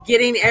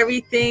Getting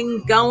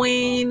everything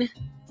going.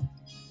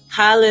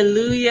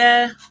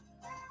 Hallelujah.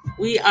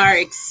 We are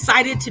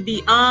excited to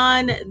be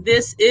on.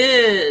 This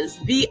is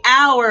the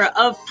Hour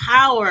of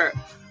Power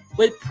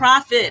with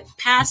Prophet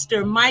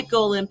Pastor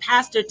Michael and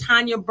Pastor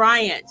Tanya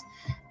Bryant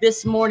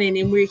this morning.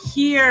 And we're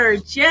here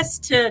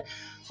just to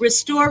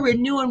restore,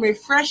 renew, and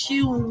refresh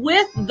you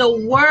with the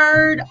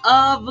Word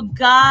of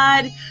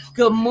God.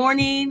 Good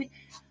morning.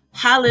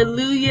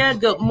 Hallelujah.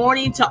 Good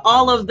morning to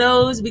all of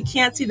those. We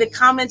can't see the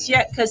comments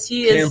yet because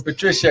he is. Kim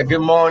Patricia,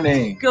 good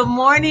morning. Good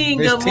morning.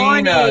 Miss Good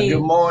morning. Tina,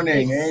 good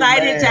morning.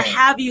 Excited Amen. to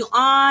have you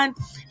on.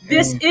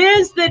 This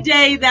is the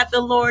day that the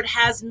Lord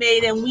has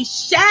made, and we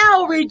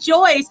shall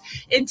rejoice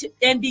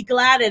and be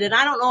glad in it.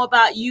 I don't know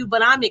about you,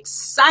 but I'm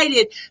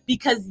excited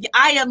because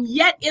I am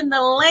yet in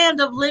the land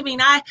of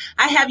living. I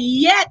have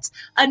yet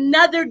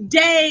another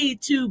day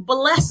to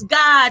bless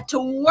God, to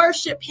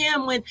worship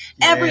Him in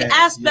every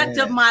aspect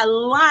of my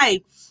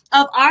life,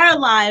 of our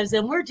lives.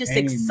 And we're just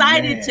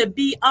excited to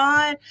be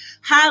on.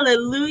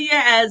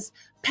 Hallelujah. As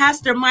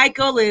Pastor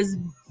Michael is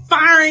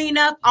firing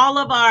up all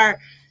of our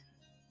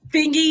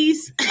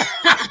thingies.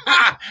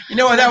 You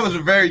know what? That was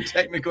very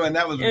technical and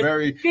that was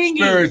very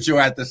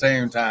spiritual at the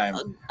same time.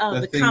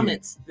 The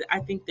comments. I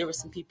think there were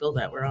some people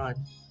that were on.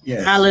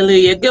 Yes.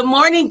 Hallelujah. Good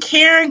morning,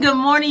 Karen. Good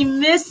morning,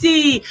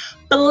 Missy.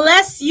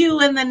 Bless you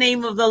in the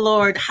name of the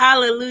Lord.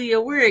 Hallelujah.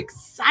 We're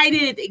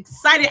excited.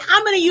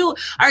 How many of you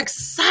are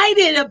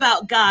excited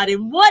about God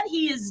and what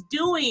He is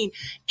doing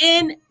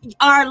in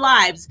our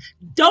lives?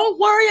 Don't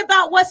worry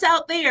about what's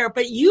out there,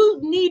 but you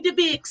need to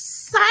be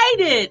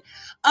excited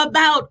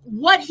about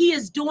what He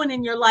is doing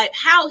in your life,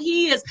 how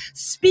He is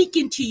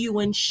speaking to you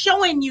and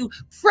showing you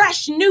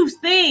fresh new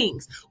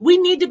things. We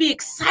need to be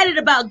excited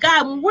about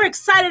God. When we're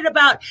excited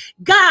about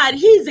God,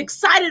 He's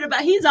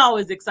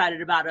always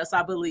excited about us,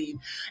 I believe.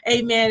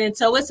 Amen. And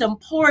so it's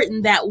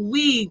important that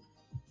we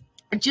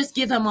just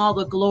give Him all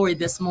the glory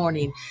this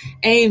morning.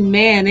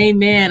 Amen.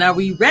 Amen. Are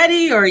we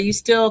ready, or are you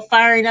still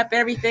firing up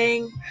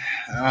everything?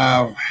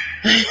 We're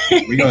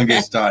going to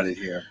get started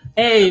here.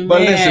 Amen.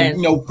 But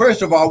listen,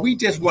 first of all, we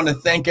just want to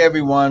thank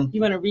everyone.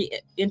 You want to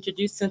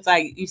reintroduce since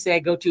you said I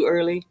go too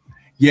early?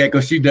 Yeah,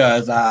 because she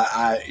does.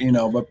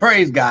 But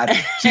praise God.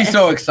 She's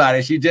so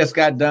excited. She just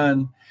got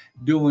done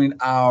doing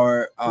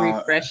our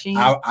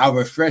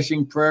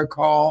refreshing prayer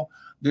call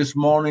this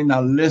morning.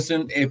 Now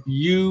listen, if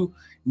you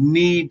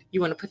need.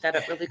 You want to put that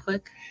up really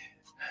quick?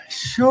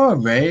 Sure,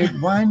 babe.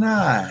 Why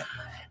not?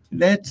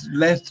 Let's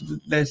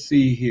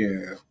see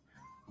here.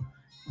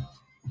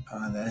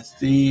 Let's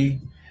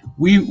see.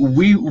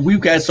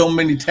 We've got so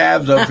many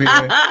tabs up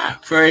here.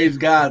 Praise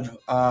God.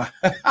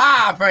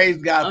 Praise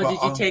God. Oh,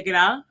 did you take it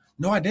out?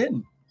 No, I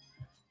didn't.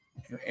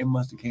 It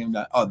must have came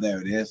down. Oh, there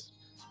it is.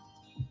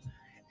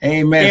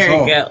 Amen.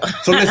 There you go.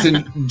 So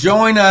listen,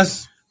 join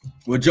us.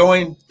 We'll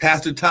join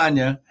Pastor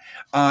Tanya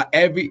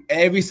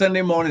every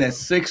Sunday morning at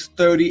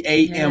 6:30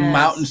 a.m.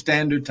 Mountain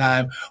Standard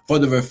Time for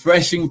the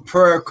refreshing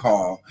prayer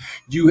call.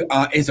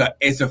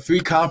 It's a free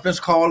conference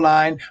call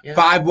line.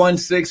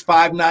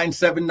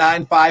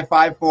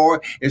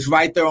 516-597-9554. It's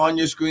right there on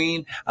your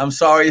screen. I'm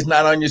sorry it's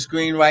not on your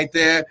screen right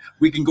there.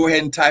 We can go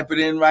ahead and type it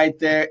in right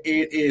there.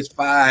 It is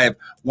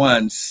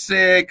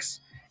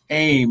 516.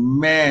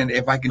 Amen.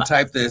 If I can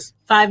type this.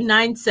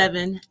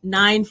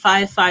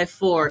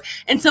 597-9554.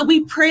 And so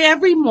we pray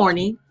every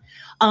morning.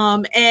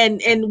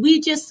 And we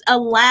just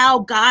allow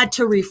God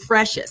to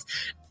refresh us.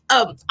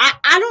 I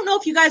don't know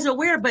if you guys are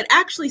aware, but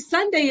actually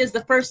Sunday is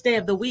the first day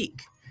of the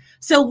week.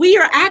 So we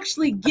are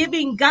actually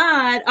giving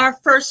God our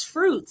first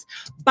fruits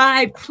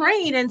by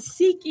praying and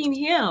seeking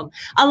Him.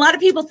 A lot of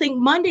people think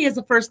Monday is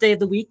the first day of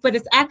the week, but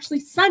it's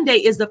actually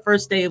Sunday is the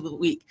first day of the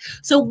week.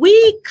 So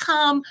we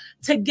come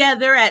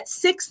together at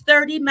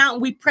 6:30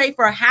 Mountain. We pray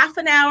for a half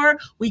an hour.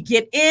 We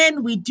get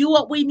in, we do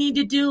what we need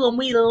to do, and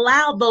we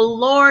allow the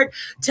Lord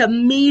to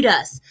meet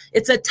us.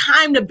 It's a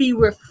time to be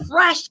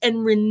refreshed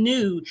and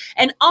renewed.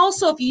 And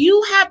also, if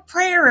you have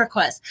prayer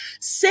requests,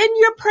 send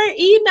your prayer,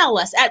 email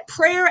us at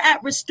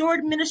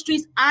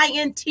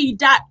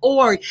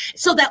prayer@restoredministriesint.org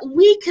so that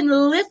we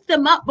can lift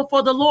them up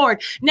before the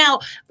Lord. Now,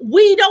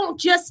 we don't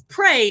just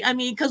pray,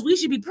 because we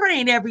should be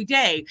praying every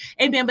day.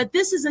 Amen. But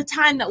this is a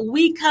time that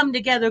we come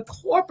together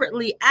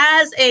corporately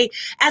as a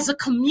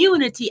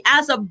community,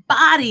 as a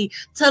body,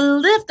 to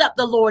lift up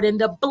the Lord and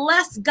to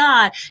bless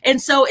God.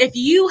 And so if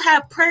you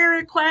have prayer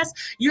requests,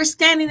 you're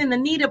standing in the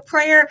need of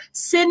prayer,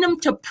 send them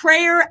to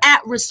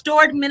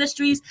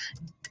prayer@restoredministries.org.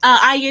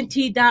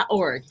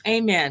 int.org.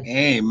 Amen.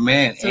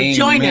 Amen. So Amen.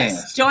 join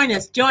us.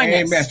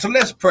 Amen. So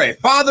let's pray.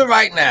 Father,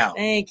 right now.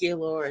 Thank you,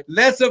 Lord.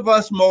 Less of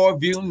us, more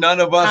of you, none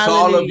of us,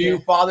 Hallelujah. all of you.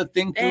 Father,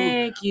 think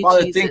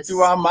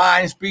through our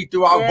minds, speak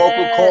through our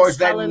vocal cords,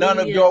 that none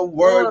of your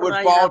word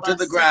would fall to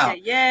the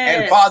ground. Yes.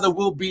 And Father,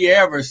 we'll be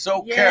ever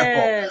so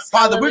careful.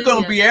 Father, we're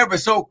going to be ever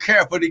so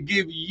careful to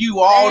give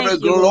you all the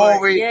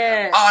glory,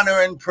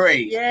 honor, and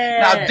praise.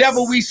 Now,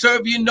 devil, we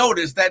serve you.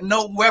 Notice that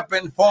no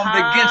weapon formed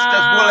against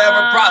us will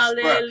ever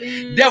prosper.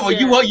 Devil,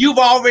 you've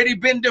already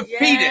been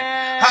defeated.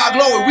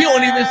 Glory. We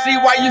don't even see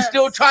why you're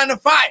still trying to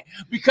fight,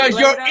 because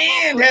your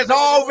end has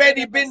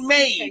already been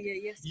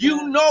made.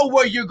 You know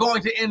where you're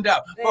going to end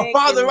up. But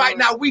Father, right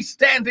now, we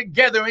stand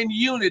together in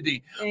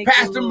unity.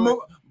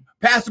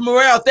 Pastor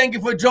Morrell, thank you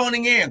for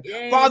joining in.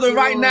 Father,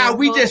 right now,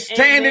 we just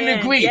stand and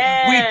agree.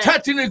 We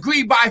touch and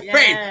agree by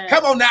faith.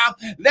 Come on now.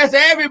 Let's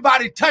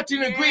everybody touch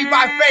and agree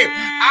by faith.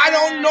 I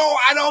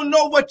don't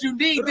know what you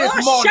need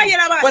this morning,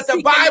 but the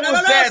Bible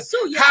says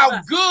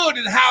how good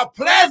and how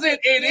pleasant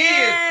it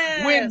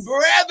is when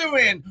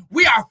brethren,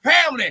 we are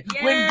family,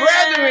 when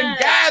brethren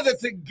gather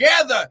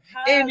together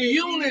in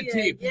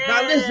unity.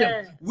 Now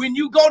listen, when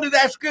you go to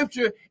that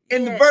scripture,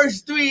 in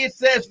verse 3, it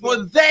says, for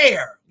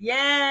there,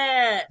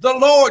 the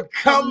Lord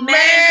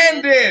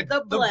commanded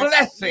the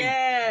blessing.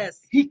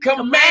 He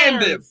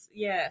commanded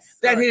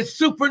that his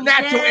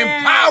supernatural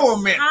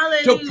empowerment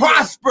to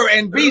prosper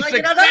and be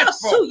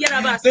successful.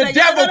 The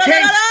devil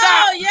can't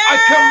stop a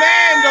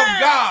command of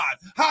God.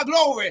 How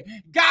glory.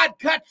 God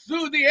cuts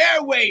through the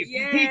airways.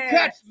 He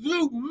cuts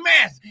through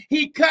mess.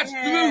 He cuts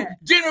through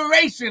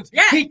generations.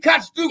 He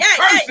cuts through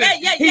curses.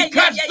 He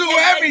cuts through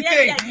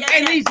everything.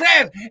 And he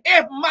says,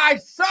 if my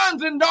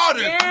sons and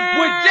daughters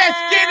would just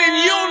get in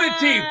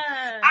unity,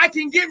 I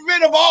can get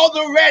rid of all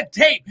the red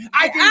tape.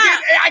 I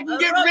can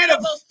get rid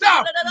of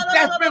stuff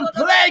that's been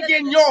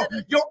plaguing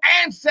your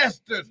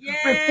ancestors before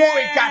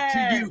it got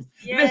to you.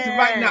 Listen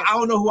right now. I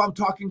don't know who I'm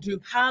talking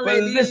to, but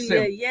listen.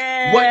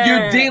 What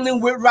you're dealing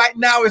with right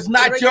now is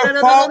not your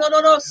fault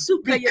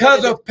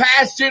because of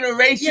past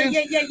generations,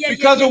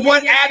 because of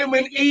what Adam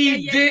and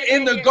Eve did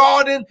in the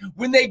garden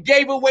when they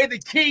gave away the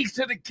keys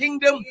to the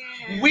kingdom.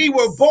 We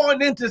were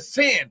born into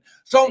sin.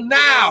 So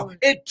now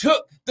it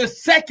took the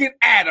second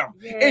Adam.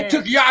 It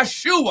took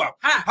Yeshua.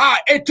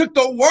 It took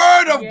the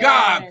word of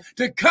God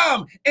to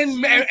come and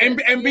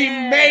be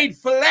made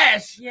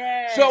flesh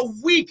so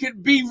we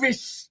could be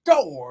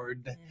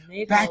restored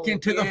back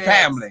into the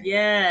family.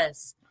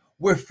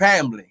 We're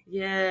family.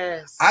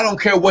 I don't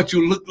care what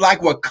you look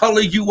like, what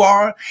color you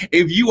are.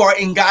 If you are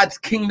in God's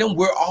kingdom,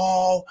 we're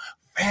all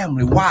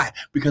family. Why?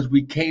 Because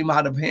we came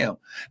out of him.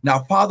 Now,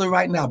 Father,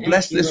 right now,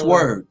 bless this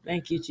word.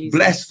 Thank you, Jesus.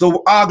 Bless the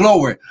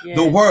glory.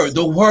 The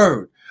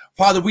word.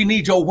 Father, we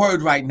need your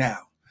word right now.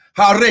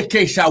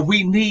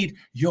 We need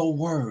your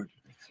word.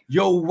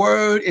 Your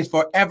word is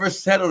forever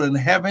settled in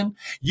heaven.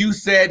 You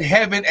said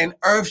heaven and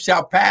earth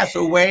shall pass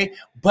away,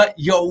 but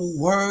your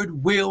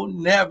word will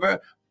never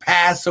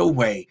pass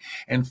away.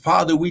 And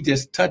Father, we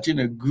just touch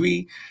and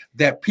agree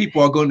that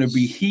people are going to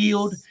be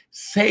healed,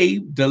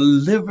 saved,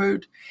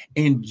 delivered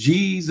in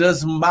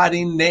Jesus'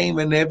 mighty name.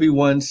 And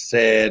everyone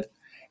said,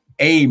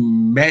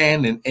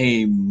 amen and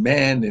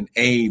amen and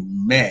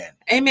amen.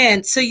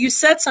 Amen. So you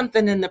said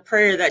something in the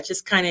prayer that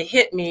just kind of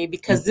hit me,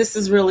 because this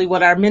is really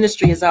what our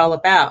ministry is all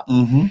about.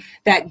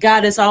 That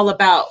God is all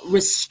about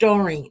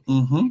restoring.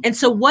 And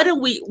so what do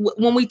we,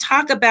 when we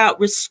talk about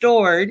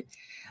restored,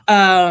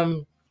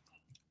 okay,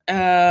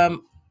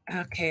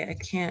 I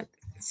can't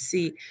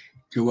see.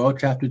 Joel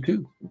chapter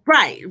 2.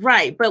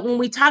 Right. But when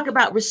we talk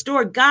about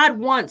restored, God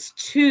wants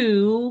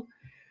to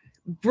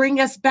bring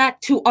us back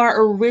to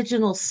our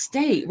original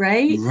state,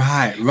 right?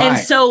 Right. And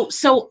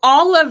so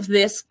all of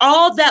this,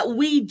 all that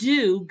we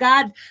do,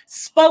 God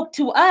spoke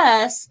to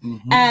us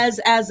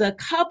as a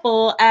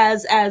couple,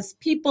 as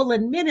people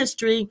in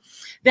ministry,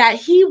 that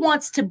he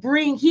wants to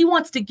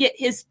get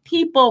his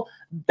people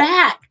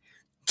back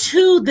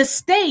to the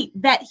state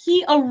that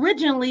he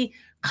originally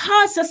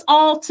caused us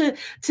all to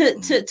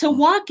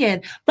walk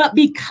in. But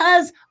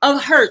because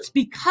of hurts,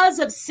 because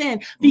of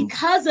sin,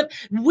 because of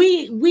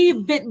we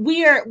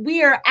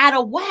are out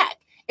of whack.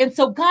 And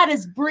so God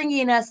is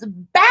bringing us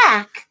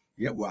back.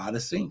 Yeah, we're out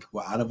of sync.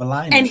 We're out of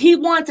alignment. And he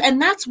wants,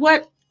 and that's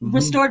what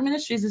Restored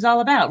Ministries is all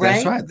about,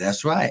 right?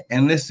 That's right.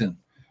 And listen,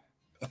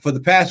 for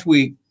the past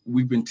week,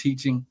 we've been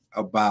teaching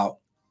about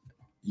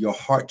your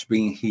hearts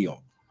being healed.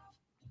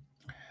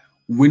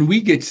 When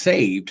we get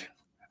saved,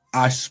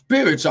 our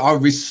spirits are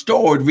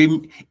restored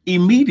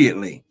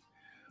immediately.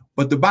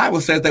 But the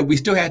Bible says that we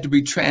still have to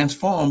be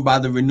transformed by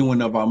the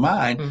renewing of our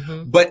mind.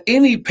 But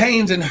any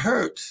pains and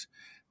hurts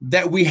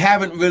that we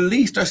haven't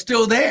released are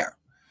still there.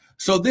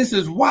 So this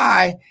is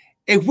why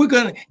if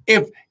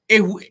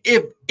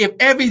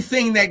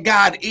everything that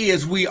God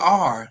is, we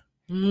are.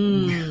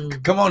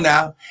 Come on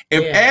now.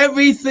 If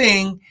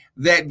everything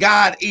that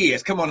God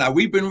is, come on now.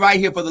 We've been right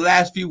here for the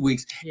last few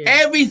weeks.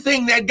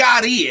 Everything that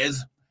God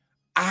is,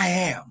 I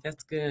am.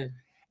 That's good.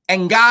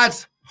 And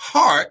God's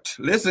heart,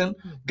 listen,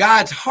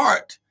 God's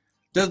heart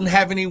doesn't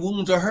have any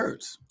wounds or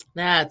hurts.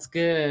 That's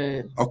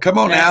good. Oh, come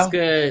on now. That's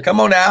good.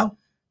 Come on now.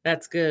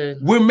 That's good.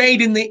 We're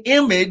made in the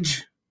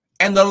image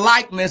and the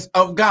likeness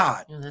of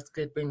God. Oh, that's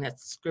good. Bring that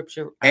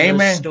scripture.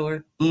 Amen.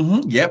 Store.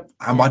 Yep.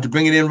 I'm about to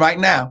bring it in right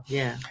now.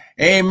 Yeah.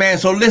 Amen.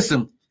 So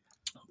listen,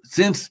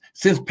 since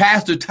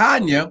Pastor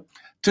Tanya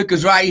took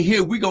us right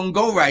here. We're going to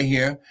go right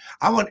here.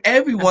 I want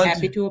everyone I'm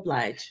happy to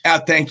oblige.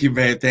 Thank you,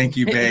 babe. Thank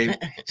you, babe.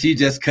 She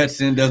just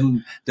cuts in,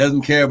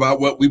 doesn't care about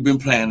what we've been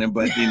planning,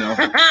 but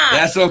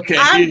that's okay.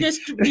 I'm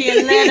just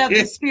being led of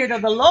the Spirit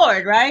of the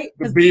Lord, right?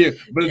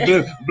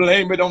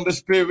 Blame it on the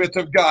Spirit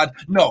of God.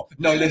 No,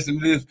 listen.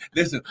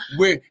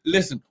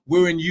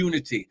 We're in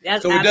unity.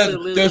 That's so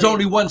there's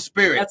only one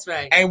Spirit. That's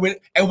right.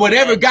 And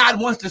whatever God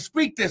wants to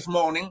speak this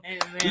morning,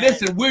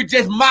 listen, we're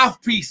just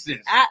mouthpieces.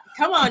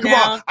 Come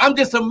on. I'm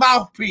just a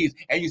mouthpiece.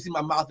 And you see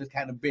my mouth is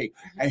kind of big.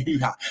 And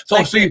so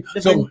like see,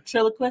 the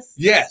ventriloquist?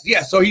 Yes.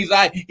 So he's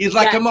like,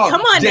 come on.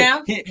 Come on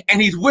now.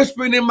 And he's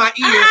whispering in my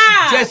ear,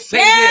 just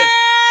say this.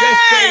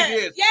 Just say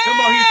this. Yes. Come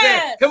on, he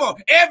said, come on,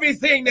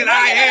 everything that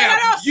I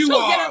am, you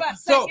are.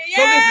 So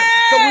listen,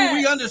 so when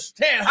we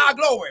understand, high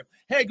glory,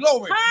 hey,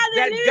 glory,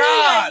 hallelujah, that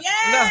God,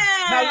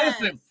 yes.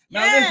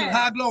 now listen,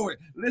 high glory,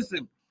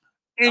 listen.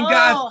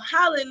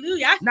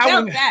 Hallelujah. I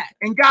felt that.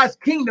 In God's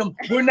kingdom,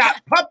 we're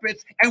not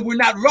puppets and we're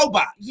not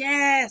robots.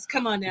 Yes,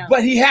 come on now.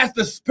 But he has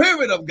the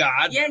Spirit of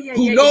God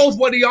who knows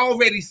what he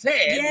already said.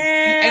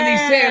 Yes. And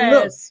he's saying,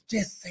 look,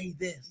 just say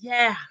this.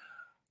 Yeah.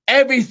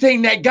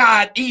 Everything that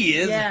God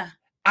is,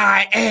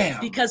 I am.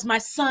 Because my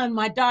son,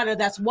 my daughter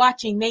that's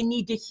watching, they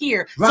need to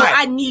hear. Right. So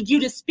I need you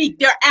to speak.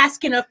 They're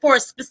asking for a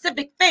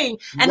specific thing,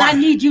 and I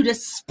need you to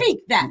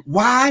speak that.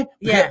 Why?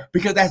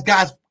 Because that's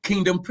God's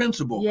kingdom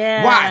principle.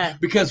 Yeah. Why?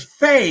 Because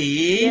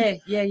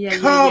faith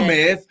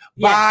cometh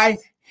by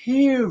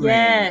hearing.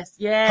 Yes.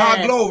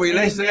 High glory.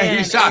 Listen,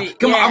 he shot.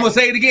 Come on, I'm going to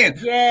say it again.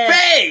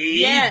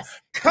 Faith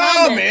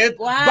cometh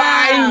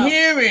by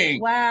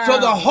hearing. Wow. So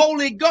the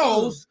Holy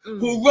Ghost,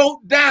 who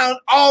wrote down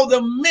all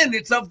the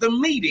minutes of the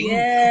meeting,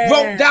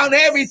 wrote down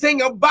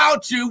everything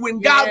about you when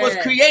God was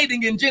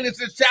creating in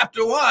Genesis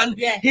chapter 1.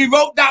 He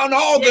wrote down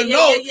all the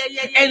notes,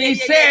 and he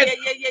said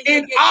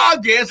in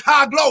August,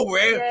 high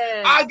glory,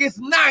 August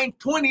 9,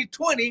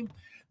 2020,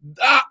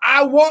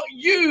 I want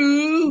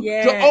you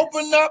to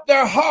open up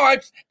their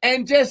hearts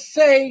and just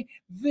say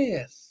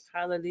this.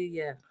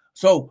 Hallelujah.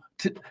 So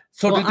today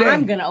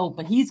I'm going to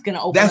open. He's going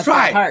to open up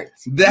right. their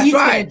hearts. That's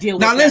right. Deal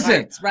now with listen,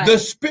 hearts. Right. The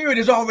Spirit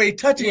is already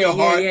touching your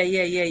heart.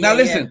 Now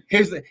listen,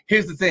 here's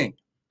the thing.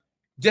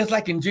 Just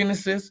like in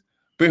Genesis,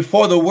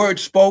 before the word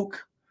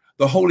spoke,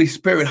 the Holy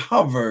Spirit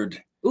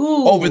hovered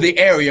over the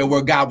area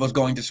where God was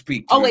going to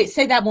speak to. Oh, wait,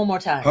 say that one more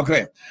time.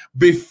 Okay.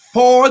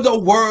 Before the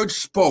word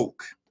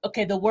spoke.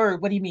 Okay, the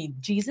word, what do you mean?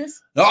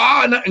 Jesus?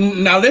 Now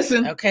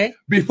listen. Okay.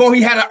 Before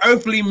he had an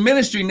earthly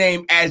ministry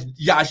name as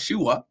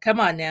Yahshua. Come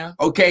on now.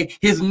 Okay.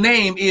 His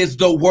name is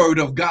the Word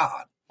of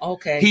God.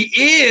 Okay. He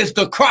is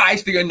the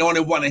Christ, the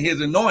anointed one of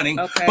his anointing,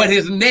 but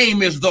his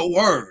name is the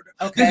Word.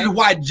 Okay. This is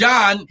why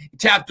John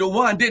chapter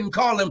 1 didn't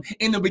call him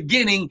in the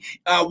beginning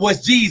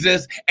was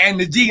Jesus, and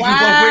the Jesus was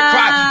with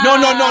Christ.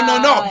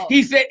 No.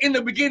 He said in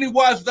the beginning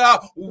was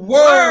the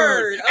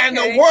Word. And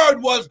the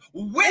Word was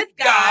with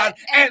God,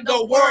 and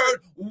the Word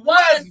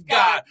was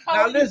God.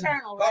 Now listen.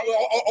 Eternal, right?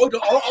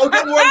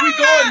 Don't worry, we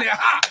going there.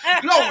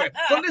 Glory.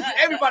 So listen,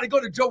 everybody go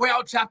to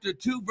Joel chapter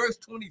 2, verse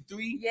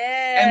 23.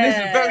 Yes. And this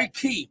is very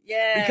key.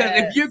 Yes. Because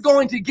if you're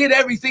going to get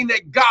everything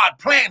that God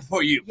planned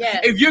for you,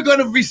 if you're going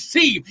to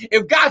receive,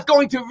 if God's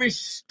going to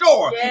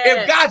restore,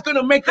 if God's going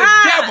to make the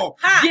devil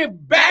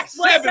give back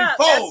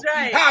sevenfold,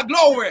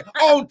 glory,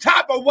 on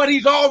top of what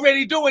he's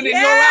already doing in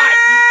your life.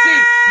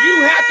 See,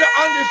 you have to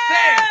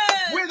understand,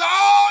 with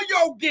all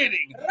your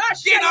getting,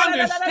 get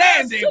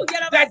understanding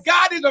that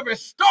God is a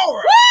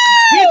restorer.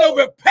 He's a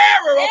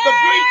repairer of the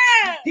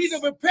breach. He's a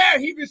repairer.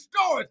 He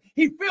restores.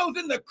 He fills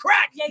in the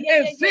cracks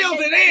and seals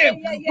it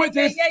in with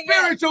his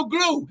spiritual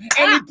glue,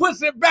 and he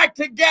puts it back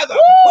together.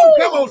 Oh,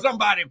 come on,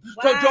 somebody.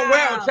 So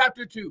Joel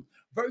chapter 2,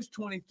 verse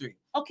 23.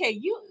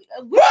 Okay,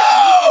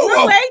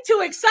 we're way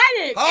too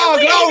excited. Oh,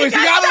 glory. See,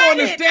 I don't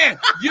understand.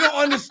 You don't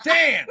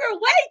understand. We're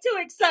way too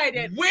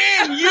excited.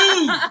 When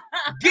you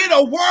get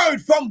a word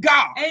from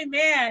God,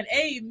 Amen.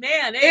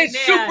 It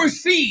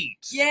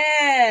supersedes.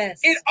 Yes.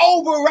 It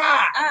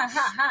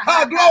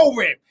overrides.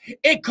 Glory.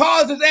 It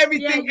causes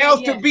everything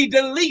else to be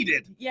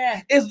deleted.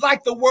 Yeah. It's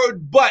like the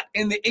word but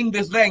in the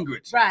English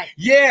language. Right.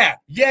 Yeah,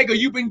 girl,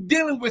 you've been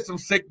dealing with some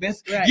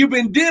sickness. Right. You've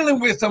been dealing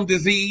with some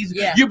disease.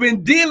 Yeah. You've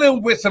been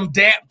dealing with some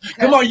debt.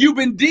 Come on, you've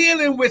been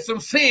dealing with some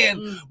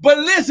sin. But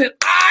listen,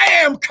 I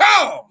am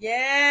come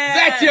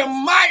that you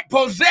might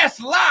possess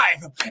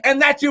life and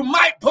that you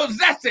might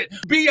possess it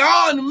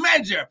beyond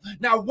measure.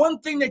 Now, one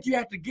thing that you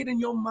have to get in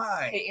your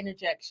mind. Okay,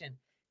 interjection.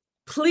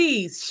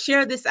 Please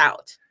share this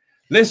out.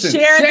 Listen,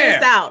 share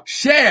this out.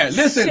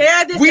 Listen,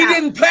 share this we out.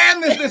 didn't plan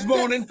this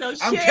morning. So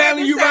I'm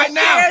telling you right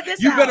now,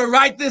 you better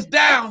write this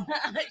down.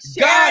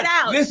 Share it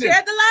out. Listen,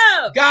 share the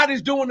love. God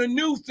is doing a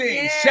new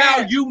thing.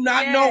 Shall you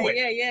not know it?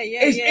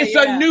 It's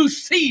a new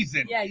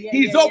season.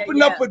 He's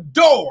opened up a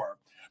door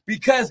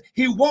because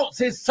he wants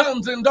his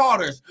sons and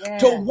daughters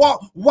to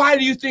walk. Why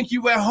do you think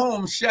you were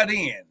home shut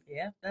in?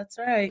 Yeah, that's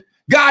right.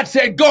 God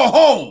said, go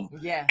home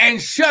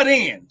and shut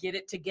in. Get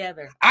it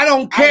together. I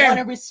don't care. I want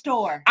to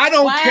restore. I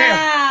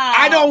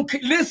don't care.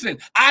 Listen,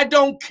 I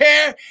don't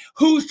care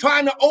who's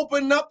trying to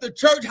open up the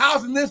church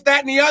house and this,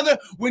 that, and the other.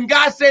 When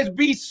God says,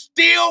 be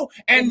still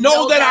and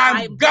know that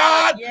I'm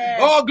God.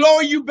 Oh,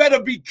 glory, you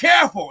better be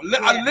careful.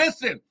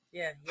 Listen.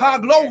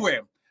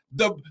 Glory.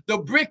 The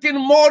brick and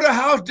mortar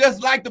house,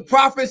 just like the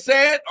prophet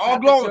said, all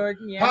glory.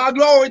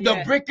 Glory.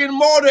 The brick and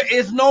mortar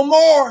is no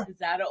more.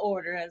 It's out of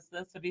order,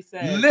 that's what he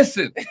said.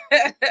 Listen,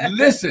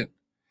 listen.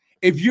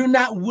 If you're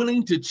not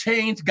willing to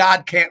change,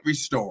 God can't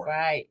restore.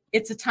 Right.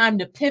 It's a time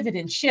to pivot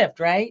and shift,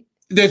 right?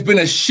 There's been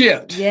a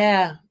shift.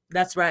 Yeah,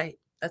 that's right.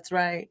 That's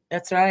right.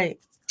 That's right.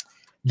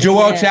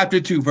 Joel chapter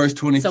 2, verse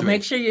 23. So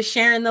make sure you're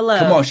sharing the love.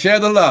 Come on, share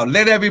the love.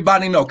 Let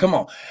everybody know. Come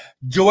on.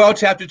 Joel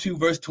chapter 2,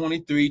 verse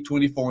 23,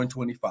 24, and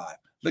 25.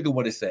 Look at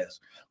what it says.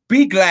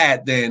 Be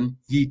glad then,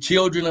 ye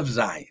children of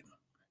Zion.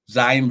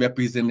 Zion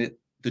represented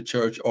the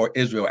church or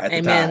Israel at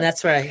the time. Amen.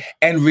 That's right.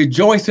 And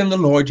rejoice in the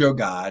Lord your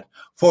God,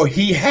 for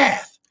he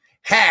hath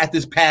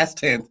is past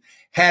tense,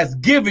 has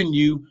given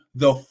you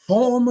the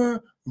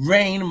former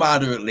rain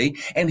moderately,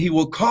 and he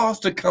will cause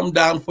to come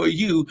down for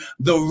you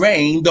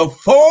the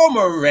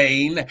former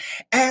rain,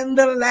 and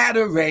the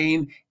latter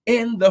rain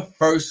in the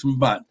first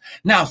month.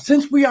 Now,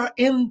 since we are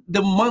in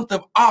the month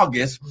of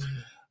August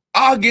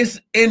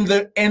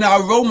in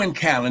our Roman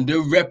calendar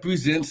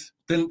represents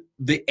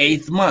the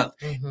 8th month.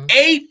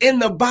 8 in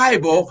the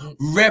Bible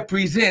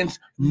represents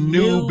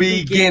new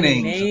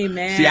beginnings.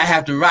 Amen. See, I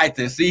have to write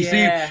this. See,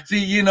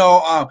 you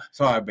know,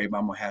 sorry, babe,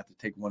 I'm gonna have to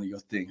take one of your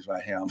things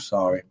right here. I'm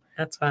sorry.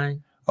 That's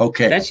fine.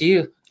 Okay. That's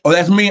you. Oh,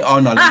 that's me? Oh,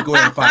 no, let me go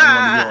ahead and find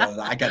one of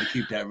yours. I got to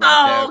keep that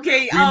right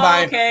there.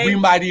 Okay. We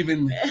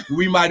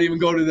might even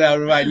go to that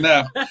right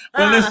now.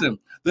 But listen,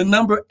 the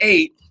number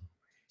 8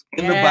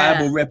 in the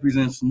Bible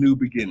represents new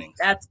beginnings.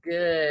 That's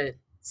good.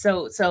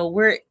 So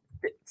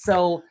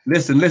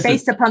listen.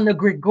 Based upon the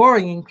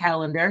Gregorian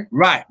calendar.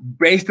 Right.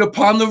 Based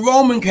upon the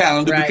Roman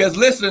calendar. Right. Because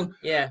listen,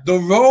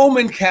 the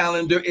Roman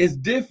calendar is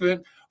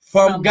different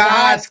from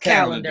God's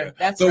calendar.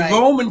 That's the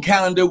Roman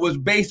calendar was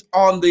based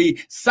on the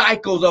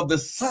cycles of the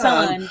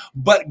sun,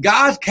 but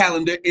God's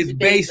calendar is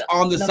based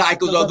on the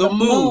cycles of the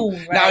moon.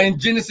 Right. Now in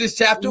Genesis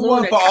chapter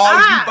 1, for all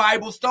of you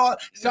Bible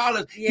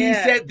scholars, he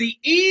said the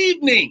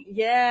evening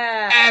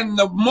and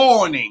the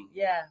morning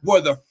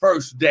were the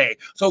first day.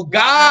 So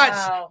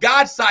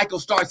God's cycle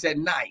starts at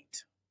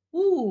night.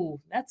 Ooh,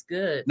 that's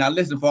good. Now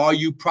listen, for all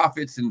you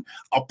prophets and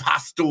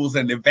apostles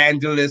and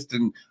evangelists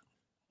and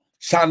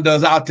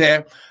Shandas out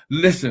there,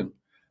 listen,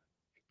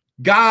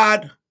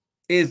 God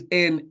is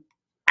in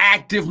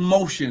active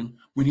motion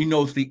when he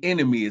knows the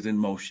enemy is in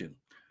motion.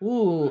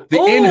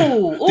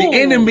 The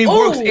enemy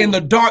works in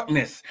the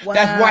darkness. Wow.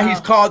 That's why he's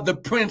called the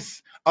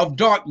Prince of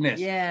Darkness.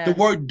 Yeah. The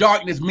word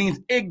darkness means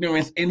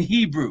ignorance in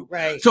Hebrew.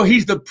 Right. So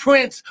he's the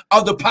prince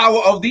of the power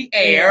of the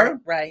air.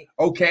 Right.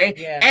 Okay.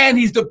 Yeah. And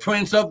he's the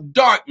prince of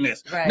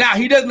darkness. Right. Now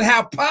he doesn't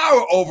have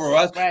power over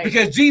us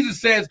because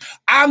Jesus says,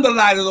 I'm the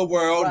light of the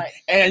world. Right.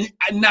 And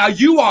now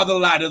you are the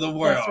light of the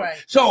world. That's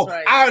right. So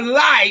our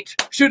light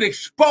should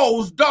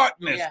expose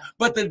darkness. Yeah.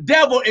 But the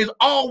devil is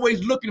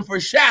always looking for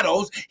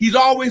shadows. He's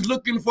always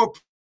looking for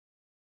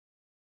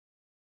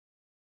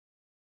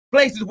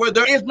places where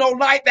there is no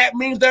light. That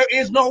means there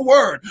is no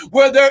word.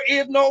 Where there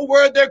is no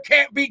word, there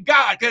can't be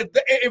God. Because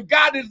if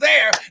God is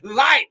there,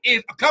 light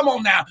is, come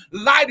on now,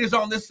 light is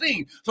on the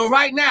scene. So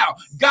right now,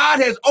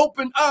 God has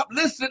opened up,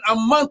 listen, a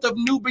month of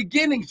new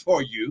beginnings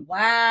for you.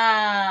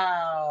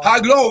 Wow. High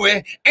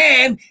glory.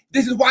 And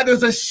this is why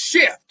there's a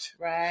shift.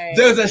 Right.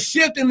 There's a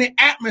shift in the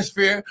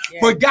atmosphere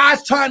for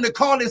God's trying to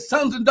call his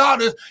sons and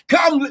daughters,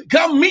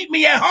 come meet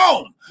me at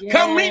home. Yeah.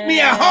 Come meet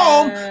me at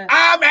home.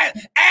 I'm at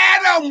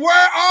Adam.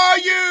 Where are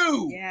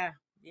you? Yeah,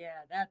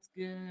 that's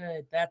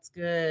good. That's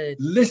good.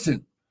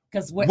 Listen,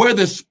 because where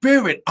the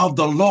Spirit of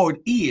the Lord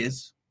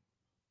is,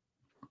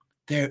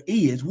 there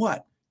is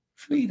what?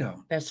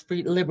 Freedom. That's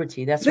free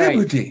liberty. That's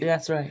liberty. Right.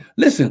 That's right.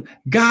 Listen,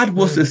 God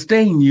will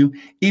sustain you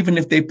even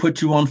if they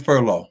put you on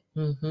furlough.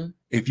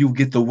 If you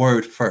get the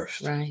word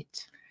first.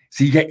 Right.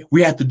 See,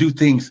 we have to do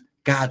things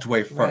God's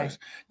way first. Right.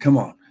 Come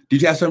on.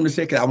 Did you have something to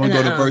say? I want to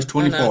go to verse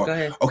 24. No, go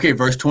ahead. Okay,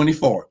 verse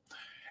 24.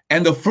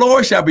 And the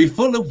floor shall be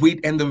full of wheat,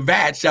 and the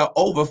vat shall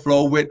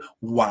overflow with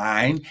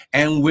wine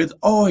and with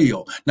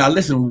oil. Now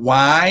listen,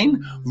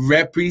 wine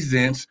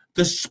represents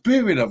the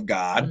Spirit of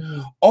God.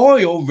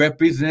 Oil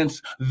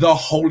represents the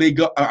Holy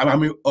God.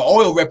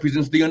 Oil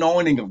represents the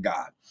anointing of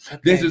God.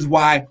 Okay. This is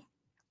why.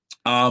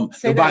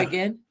 Say that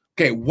again.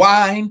 Okay,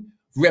 wine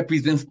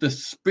represents the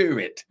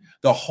Spirit,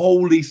 the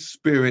Holy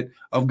Spirit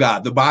of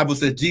God. The Bible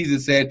says,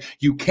 Jesus said,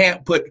 you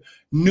can't put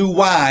new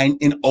wine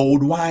in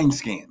old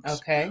wineskins.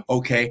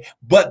 Okay.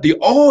 But the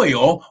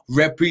oil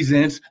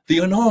represents the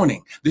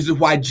anointing. This is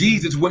why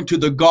Jesus went to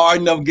the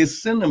Garden of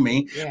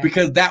Gethsemane,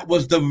 because that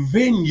was the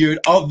vineyard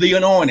of the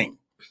anointing.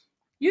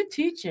 You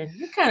teaching.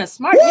 You're kind of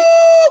smart.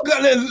 Woo!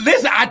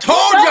 Listen, I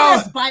told y'all.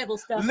 This Bible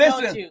stuff,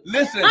 don't you?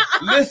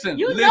 Listen.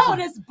 You know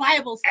this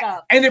Bible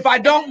stuff. And if I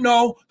don't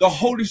know, the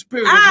Holy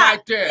Spirit is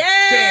right there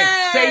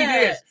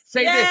saying,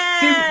 say this.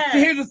 See,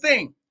 here's the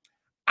thing.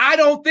 I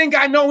don't think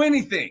I know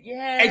anything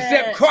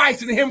except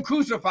Christ and Him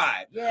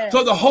crucified. Yes.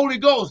 So the Holy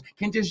Ghost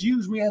can just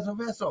use me as a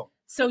vessel.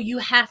 So you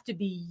have to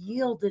be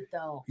yielded,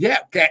 though. Yeah,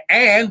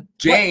 and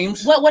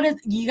James. What is,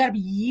 you got to be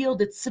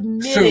yielded,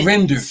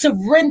 submitted.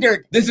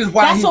 Surrendered. This is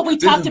why. That's what we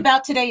talked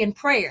about today in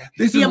prayer.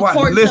 This the is why.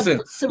 importance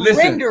of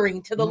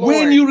surrendering to the Lord.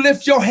 When you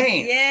lift your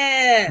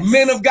hand,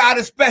 men of God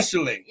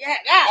especially,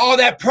 all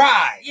that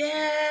pride,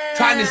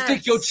 trying to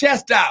stick your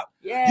chest out.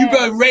 You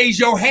better raise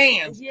your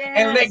hands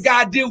and let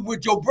God deal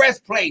with your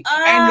breastplate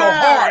and your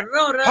heart.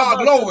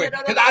 Glory.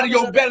 Because out of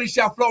your belly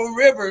shall flow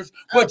rivers,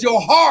 but your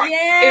heart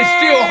is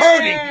still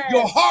hurting.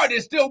 Your heart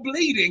is still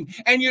bleeding,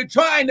 and you're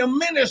trying to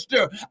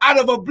minister out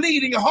of a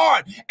bleeding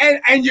heart,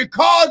 and you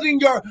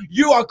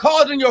are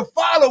causing your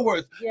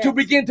followers to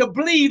begin to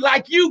bleed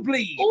like you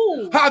bleed.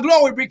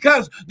 Glory,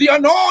 because the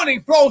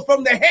anointing flows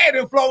from the head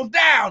and flows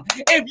down.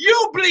 If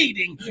you're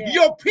bleeding,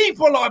 your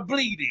people are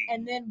bleeding.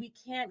 And then we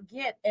can't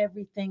get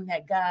everything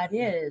that God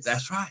is.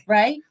 That's right.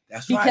 Right?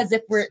 That's right. Because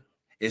if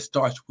it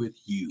starts with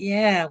you.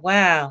 Yeah.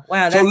 Wow.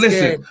 That's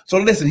good. So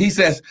listen, he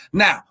says,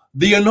 now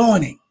the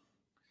anointing.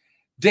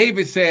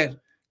 David said,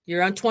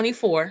 you're on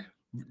 24.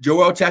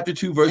 Joel chapter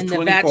 2, verse 24.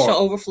 And the vat shall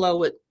overflow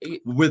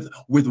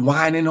with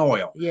wine and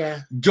oil.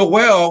 Yeah.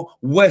 Joel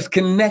was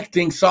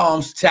connecting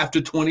Psalms chapter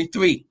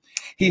 23.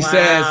 He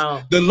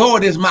says, the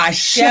Lord is my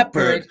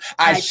shepherd.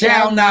 I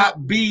shall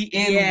not be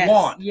in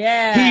want.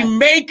 He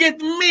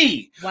maketh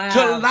me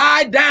to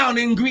lie down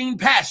in green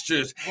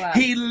pastures.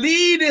 He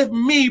leadeth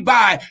me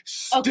by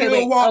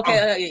still water.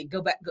 Okay,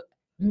 go back.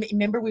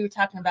 Remember we were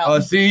talking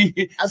about.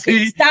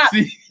 Stop.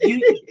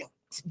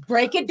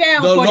 Break it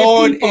down. The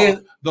Lord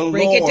is the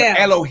Lord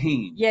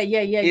Elohim.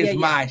 Is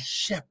my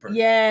shepherd.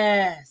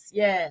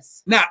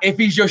 Yes. Now, if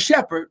He's your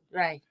shepherd,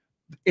 right,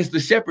 it's the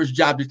shepherd's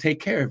job to take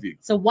care of you.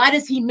 So why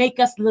does He make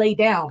us lay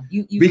down?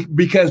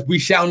 Because we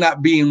shall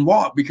not be in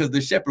want. Because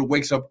the shepherd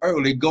wakes up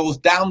early, goes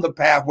down the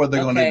path where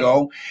they're going to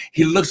go.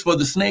 He looks for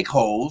the snake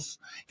holes.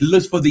 He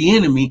looks for the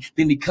enemy.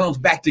 Then he comes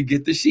back to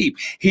get the sheep.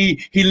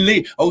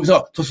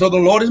 So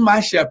the Lord is my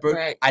shepherd.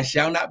 Right. I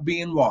shall not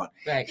be in want.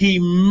 Right. He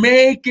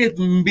maketh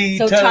me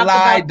to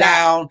lie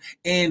down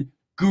in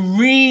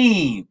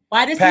green.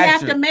 Why does pasture. He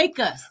have to make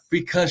us?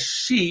 Because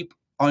sheep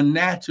are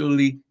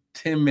naturally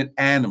timid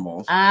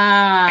animals,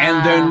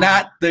 and they're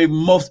not the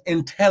most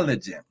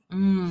intelligent.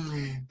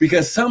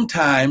 Because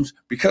sometimes,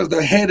 because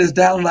their head is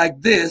down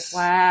like this,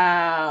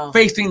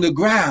 facing the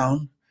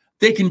ground,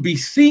 they can be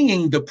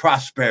seeing the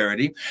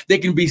prosperity. They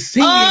can be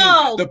seeing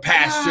the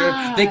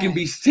pasture. They can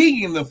be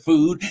seeing the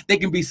food. They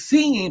can be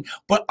seeing,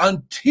 but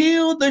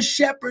until the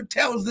shepherd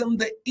tells them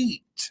to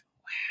eat,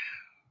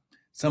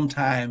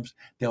 sometimes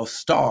they'll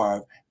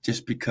starve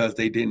just because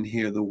they didn't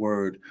hear the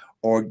word.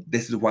 Or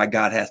this is why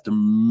God has to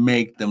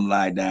make them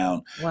lie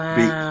down.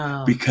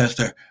 Because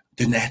they're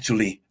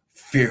naturally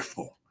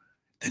fearful.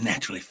 They're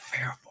naturally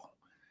fearful.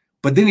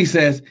 But then he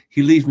says,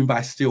 He leads me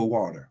by still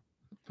water.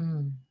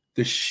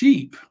 The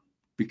sheep,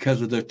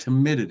 because of their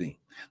timidity.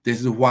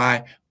 This is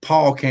why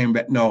Paul came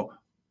back. No,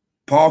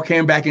 Paul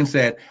came back and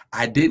said,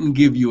 I didn't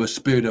give you a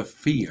spirit of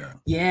fear.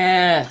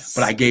 Yes.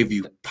 But I gave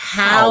you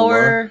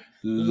power,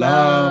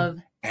 love,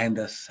 and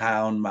a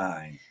sound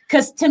mind.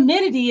 Because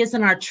timidity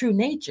isn't our true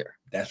nature.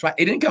 That's right.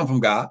 It didn't come from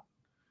God.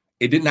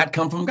 It did not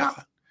come from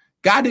God.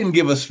 God didn't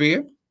give us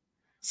fear.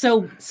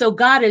 So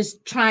God is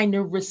trying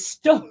to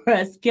restore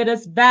us, get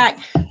us back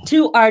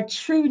to our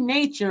true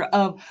nature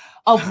of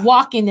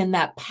walking in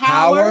that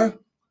power,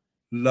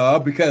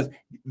 love, because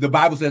the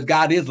Bible says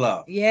God is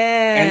love.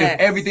 Yeah. And if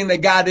everything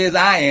that God is,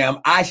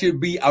 I should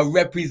be a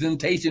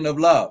representation of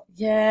love.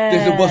 Yeah.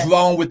 This is what's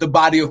wrong with the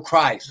body of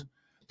Christ.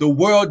 The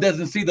world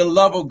doesn't see the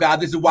love of God.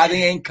 This is why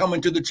they ain't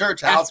coming to the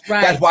church house. That's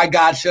right. That's why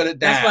God shut it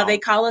down. That's why they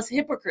call us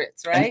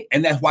hypocrites, right?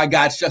 And that's why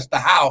God shuts the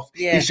house.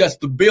 Yeah. He shuts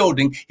the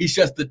building. He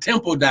shuts the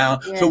temple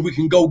down so we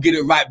can go get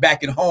it right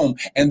back at home.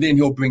 And then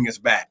He'll bring us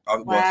back.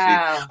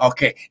 Wow.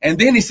 Okay. And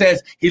then he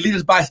says, He leads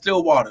us by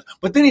still waters.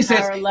 But then he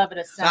says,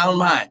 sound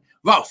mind.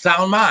 Wow,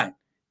 sound mind.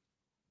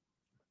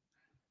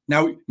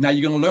 Now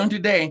you're going to learn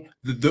today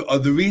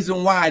the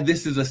reason why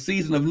this is a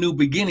season of new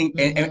beginning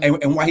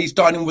and why He's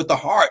starting with the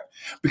heart.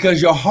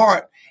 Because your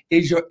heart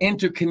is your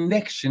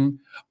interconnection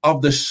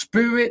of the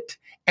spirit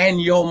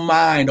and your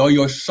mind or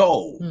your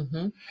soul.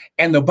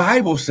 And the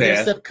Bible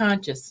says your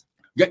subconscious.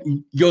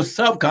 Your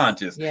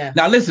subconscious. Yeah.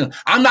 Now listen,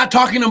 I'm not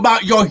talking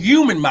about your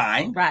human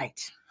mind.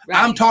 Right.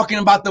 I'm talking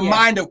about the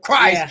mind of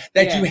Christ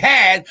that you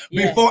had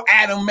before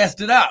Adam messed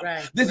it up.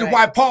 This is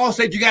why Paul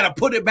said you got to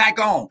put it back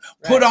on.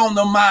 Put on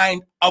the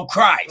mind of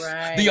Christ,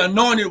 the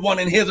anointed one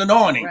and His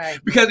anointing.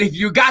 Because if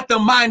you got the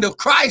mind of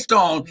Christ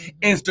on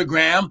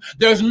Instagram,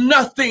 there's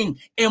nothing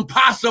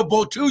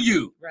impossible to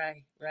you.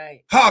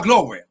 Right.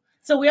 Glory.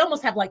 So we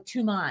almost have like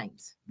two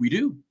minds. We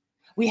do.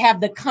 We have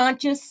the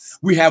conscious.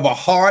 We have a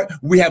heart.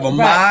 We have a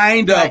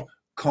mind of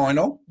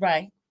carnal.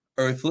 Right.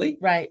 earthly.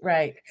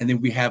 Right. And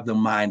then we have the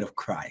mind of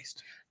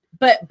Christ.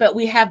 But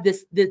we have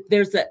this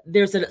there's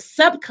a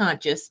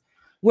subconscious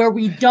where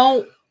we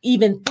don't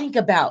even think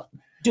about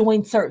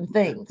doing certain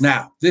things.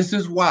 Now, this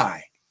is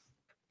why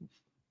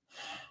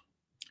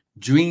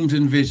dreams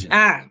and vision.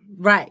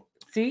 Right.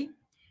 See?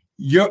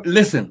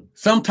 Listen,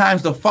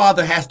 sometimes the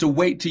Father has to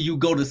wait till you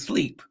go to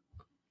sleep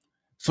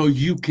so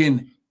he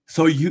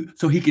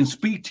can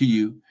speak to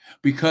you,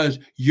 because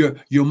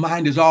your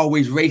mind is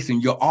always racing.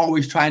 You're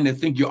always trying to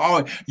think.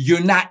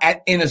 You're not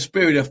in a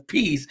spirit of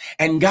peace,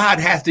 and God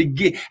has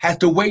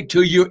to wait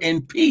till you're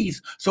in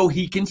peace so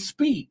he can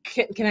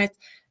speak. Can I?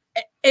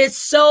 It's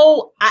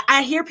so,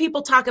 I hear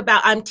people talk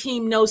about, I'm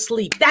team no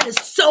sleep. That is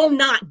so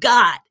not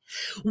God.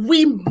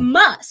 We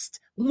must.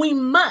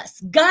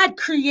 God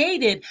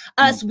created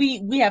us.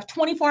 We have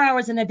 24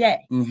 hours in a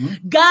day.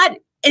 Mm-hmm. God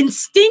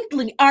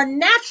instinctively, our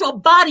natural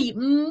body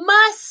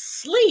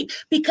must sleep,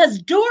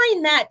 because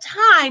during that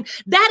time,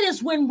 that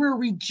is when we're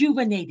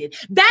rejuvenated.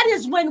 That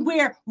is when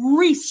we're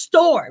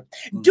restored.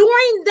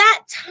 During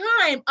that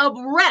time of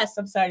rest,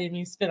 I'm sorry, I didn't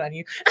mean to spit on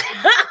you.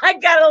 I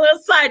got a little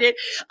excited.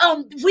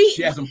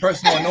 She has some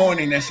personal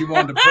anointing that she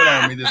wanted to put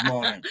on me this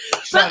morning.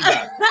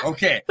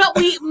 Okay. But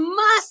we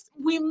must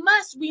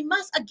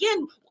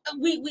again.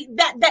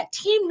 That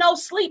team no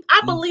sleep.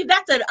 I believe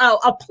that's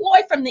a ploy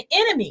from the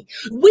enemy.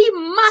 We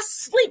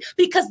must sleep,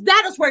 because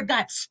that is where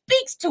God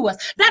speaks to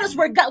us. That is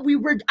where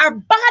our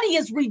body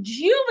is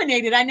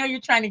rejuvenated. I know you're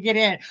trying to get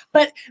in,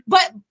 but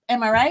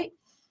am I right?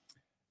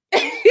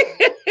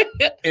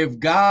 If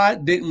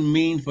God didn't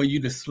mean for you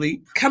to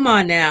sleep, come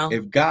on now.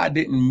 If God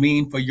didn't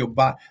mean for your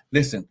body,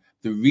 listen.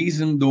 The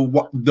reason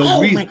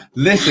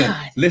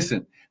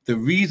The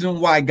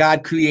reason why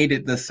God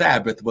created the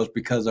Sabbath was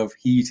because of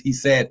he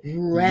said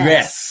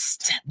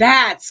rest.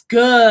 That's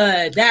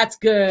good.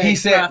 He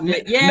said,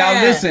 yes.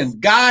 Now listen,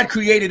 God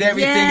created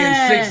everything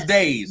in 6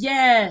 days.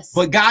 Yes.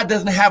 But God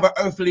doesn't have an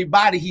earthly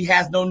body. He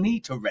has no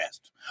need to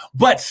rest.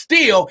 But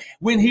still,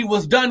 when he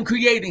was done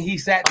creating, he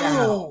sat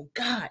down. Oh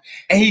God.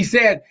 And he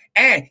said,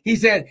 in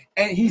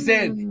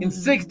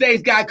 6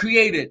 days God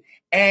created,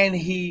 and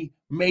he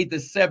made the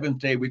seventh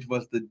day, which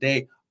was the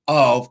day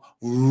of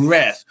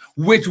rest,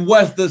 which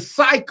was the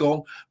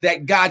cycle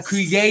that God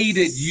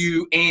created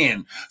you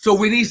in. So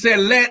when he said,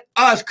 let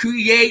us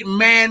create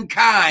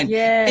mankind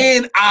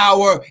in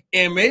our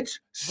image,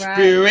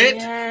 spirit,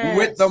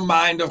 with the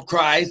mind of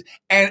Christ,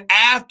 and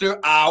after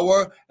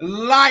our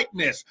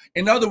likeness.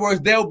 In other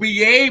words, they'll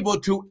be able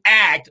to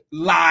act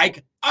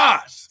like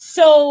us.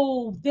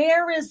 So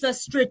there is a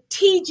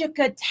strategic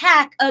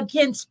attack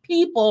against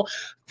people.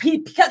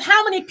 Because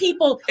how many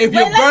people? If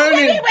you're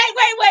burning, wait.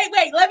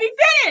 Let me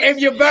finish. If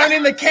you're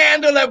burning the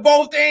candle at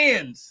both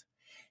ends,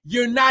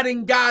 you're not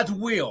in God's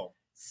will.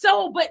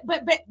 So, but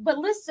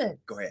listen.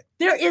 Go ahead.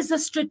 There is a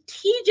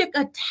strategic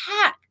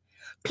attack.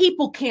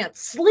 People can't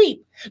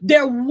sleep.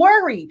 They're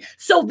worried.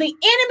 So the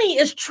enemy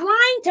is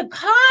trying to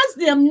cause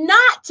them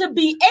not to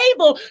be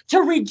able to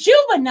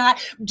rejuvenate.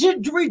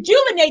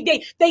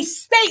 They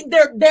stay,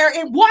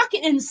 they're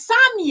walking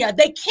insomnia.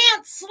 They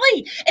can't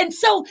sleep. And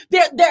so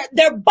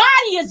their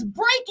body is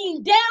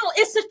breaking down.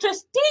 It's a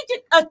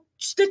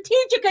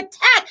strategic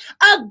attack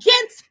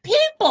against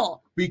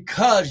people.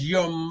 Because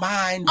your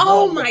mind.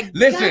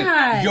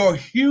 Listen, your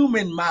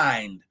human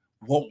mind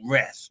won't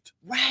rest.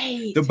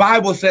 Right. The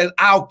Bible says,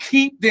 I'll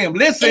keep them.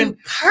 Listen, in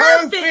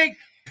perfect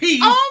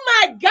peace. Oh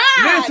my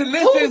God.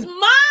 Listen.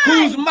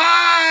 Whose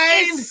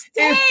mind is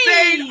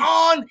stayed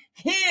on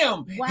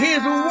him,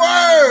 his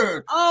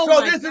word.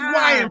 So this is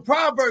why in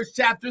Proverbs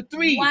chapter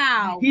 3,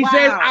 he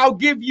says, I'll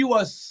give you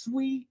a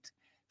sweet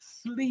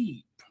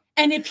sleep.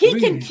 And if he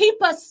can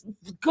keep us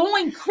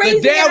going crazy,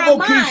 the devil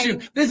in our keeps mind,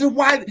 you. This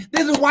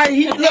is why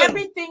he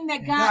everything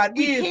that God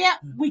is.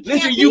 We can't.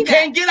 Listen, you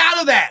can't get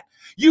out of that.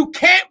 You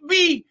can't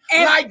be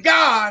like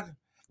God.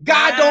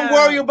 God don't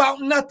worry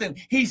about nothing.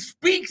 He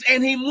speaks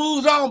and he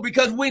moves on,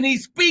 because when he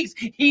speaks,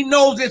 he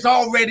knows it's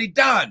already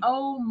done.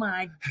 Oh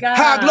my God.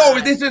 High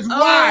glory. This is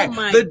why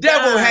the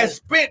devil has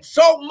spent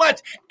so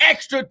much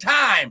extra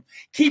time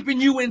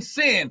keeping you in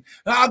sin.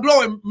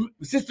 Glory.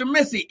 Sister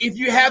Missy, if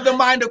you have the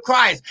mind of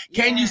Christ,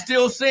 can you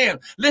still sin?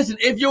 Listen,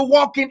 if you're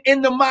walking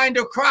in the mind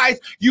of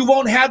Christ, you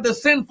won't have the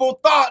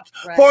sinful thoughts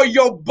for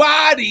your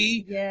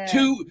body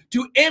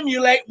to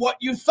emulate what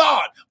you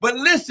thought. But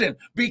listen,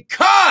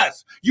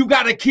 because you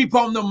got to keep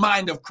on the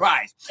mind of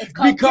Christ. It's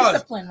called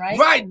discipline, right?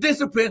 Right,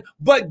 discipline.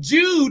 But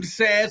Jude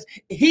says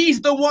he's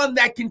the one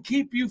that can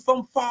keep you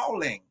from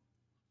falling.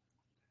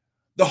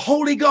 The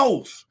Holy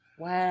Ghost.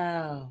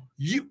 Wow.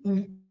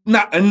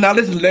 Now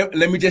listen, let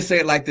me just say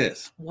it like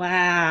this.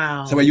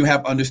 Wow. So you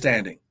have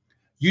understanding.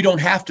 You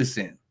don't have to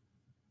sin.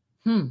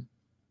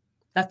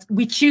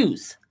 We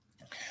choose.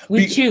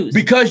 We choose.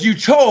 Because you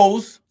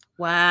chose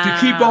to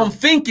keep on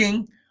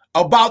thinking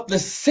about the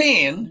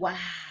sin. Wow.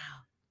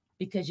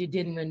 Because you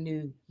didn't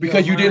renew.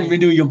 You didn't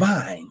renew your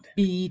mind.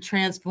 Be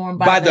transformed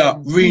by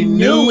the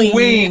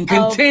renewing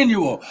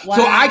continual. Wow.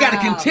 So I got to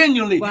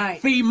continually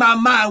feed my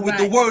mind with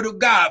the word of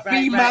God.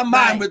 Feed my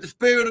mind with the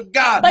spirit of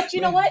God. But you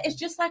know what? It's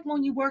just like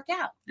when you work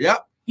out.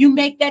 Yep. You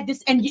make that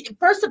and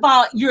first of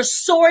all, you're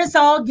sore as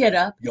all get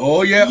up.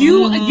 Oh yeah.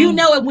 You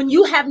know it when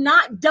you have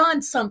not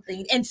done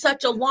something in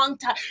such a long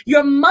time.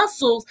 Your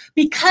muscles,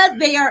 because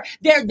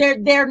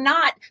they're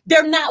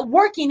not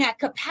working at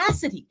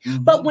capacity.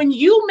 Mm-hmm. But when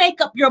you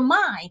make up your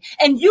mind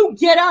and you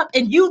get up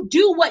and you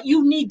do what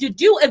you need to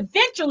do,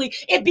 eventually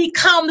it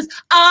becomes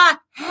a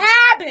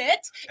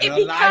habit. And it a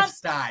becomes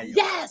lifestyle.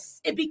 Yes,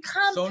 it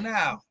becomes. So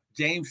now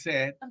James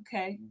said,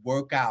 okay,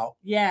 work out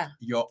yeah,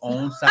 your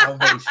own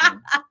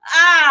salvation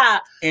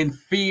in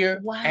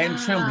fear and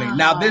trembling.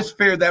 Now, this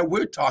fear that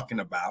we're talking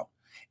about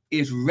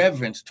is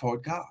reverence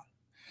toward God.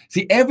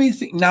 See,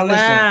 everything. Now,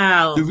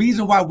 listen, the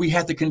reason why we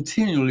have to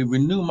continually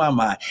renew my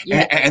mind,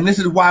 and this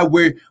is why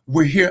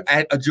we're here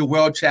at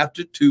Joel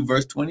chapter 2,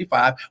 verse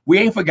 25. We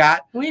ain't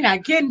forgot. We're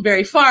not getting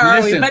very far,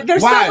 are we? But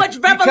there's so much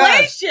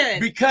revelation.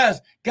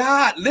 Because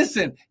God,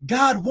 listen,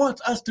 God wants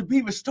us to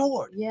be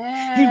restored.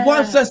 Yes. He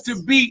wants us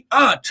to be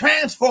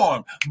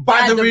transformed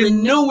by the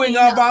renewing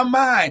of our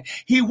mind.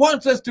 He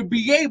wants us to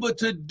be able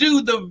to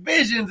do the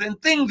visions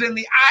and things and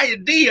the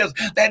ideas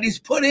that he's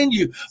put in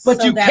you.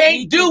 But so you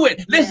can't do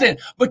it. Listen,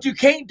 but you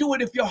can't do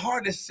it if your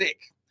heart is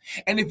sick.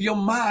 And if your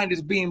mind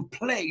is being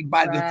plagued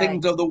by the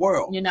things of the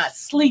world. You're not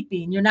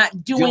sleeping. You're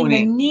not doing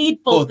the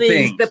needful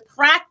things, the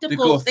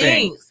practical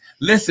things.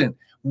 Listen,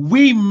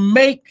 we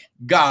make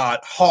God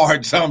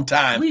hard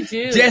sometimes. We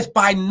do. Just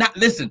by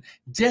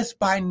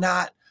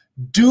not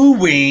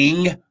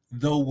doing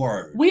the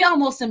word. We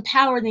almost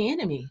empower the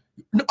enemy.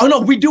 No,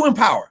 we do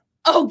empower.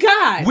 Oh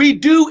God. We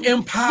do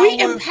empower. We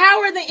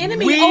empower the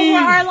enemy over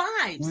our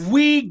lives.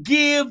 We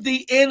give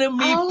the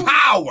enemy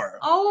power.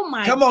 Oh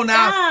my God. Come on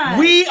now.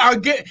 We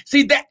are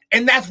see that,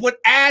 and that's what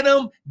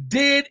Adam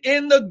did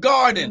in the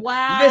garden.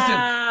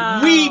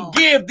 Wow. Listen, we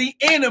give the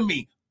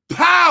enemy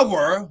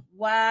power.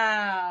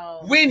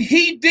 Wow. When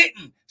he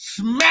didn't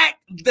smack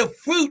the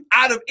fruit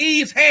out of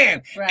Eve's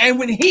hand, and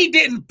when he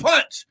didn't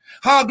punch,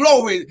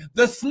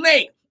 the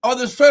snake or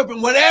the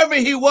serpent, whatever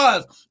he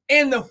was,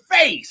 in the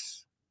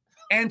face,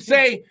 and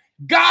say,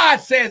 God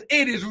says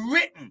it is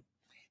written.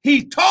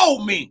 He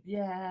told me,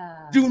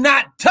 do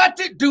not touch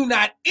it, do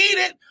not eat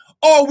it,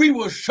 or we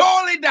will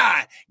surely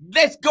die.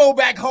 Let's go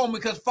back home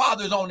because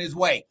Father's on his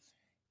way.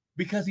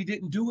 Because he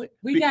didn't do it.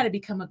 We got to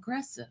become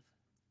aggressive.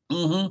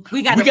 Mm-hmm.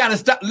 We got to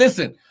stop.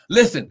 Listen.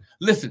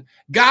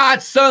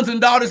 God's sons and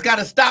daughters got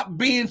to stop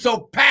being so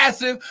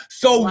passive,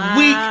 so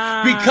weak,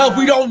 because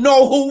we don't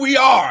know who we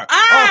are.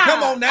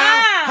 Come on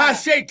now.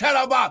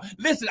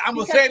 Listen, I'm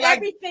going to say it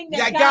like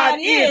that God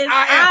is,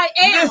 I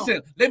am.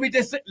 Listen, let me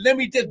just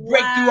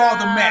break through all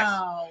the mess.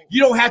 You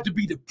don't have to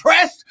be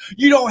depressed.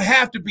 You don't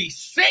have to be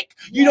sick.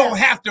 You don't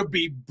have to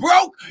be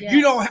broke.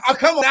 You don't.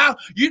 Come on now.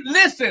 You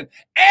listen.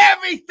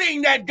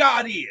 Everything that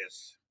God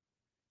is,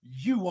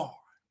 you are.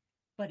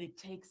 But it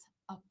takes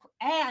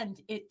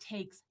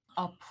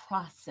a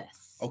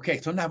process.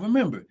 Okay, so now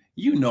remember,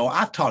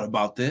 I've taught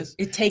about this.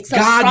 It takes a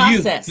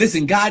process.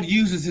 God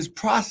uses his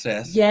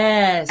process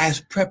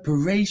as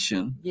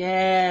preparation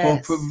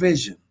for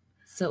provision.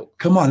 So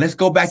come on, let's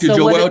go back to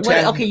Joel.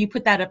 Okay, you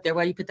put that up there.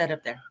 Why do you put that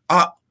up there?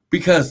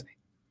 Because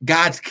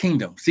God's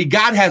kingdom. See,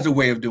 God has a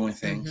way of doing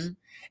things,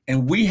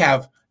 and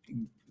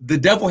the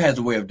devil has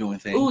a way of doing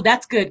things. Ooh,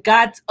 that's good.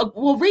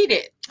 We'll read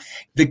it.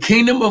 The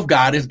kingdom of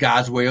God is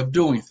God's way of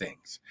doing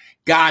things.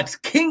 God's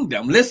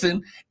kingdom,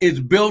 listen, is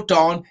built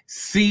on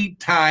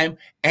seed time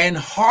and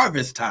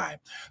harvest time.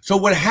 So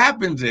what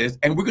happens is,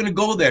 and we're going to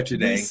go there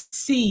today. We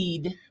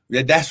seed.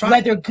 That's right.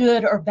 Whether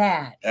good or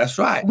bad. That's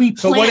right. We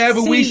plant whatever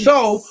seeds. we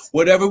sow.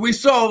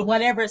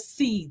 Whatever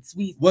seeds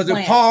we Was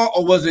plant. it Paul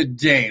or was it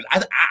James?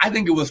 I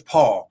think it was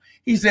Paul.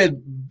 He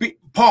said,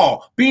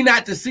 Paul, be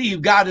not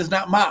deceived. God is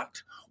not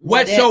mocked.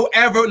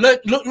 Whatsoever,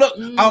 look,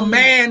 a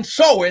man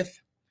soweth,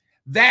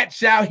 that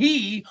shall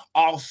he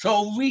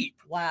also reap.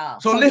 Wow.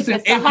 So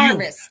listen,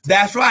 harvest.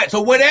 That's right.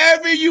 So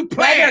whatever you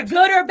plant, whether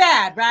good or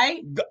bad,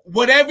 right?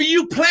 Whatever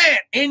you plant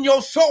in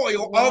your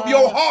soil of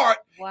your heart,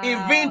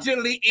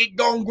 eventually it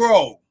gonna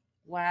grow.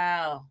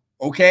 Wow.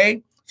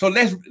 Okay. So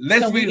let's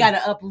we got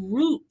to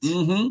uproot.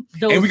 And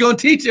we're going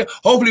to teach you.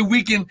 Hopefully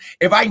we can,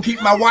 if I can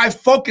keep my wife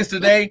focused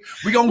today,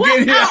 we're going to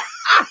get here.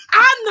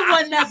 I'm the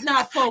one that's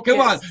not focused.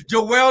 Come on.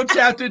 Joel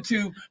chapter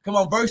 2. Come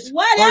on. Verse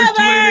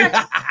 20.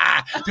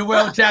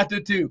 Joel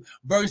chapter 2,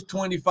 verse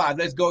 25.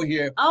 Let's go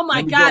here. Oh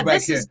my God.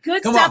 This is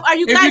good stuff. Are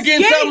you guys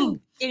getting something?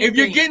 If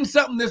you're getting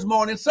something this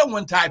morning,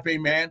 someone type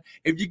amen.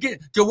 If you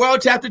get Joel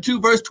chapter 2,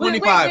 verse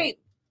 25. Wait.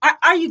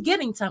 Are you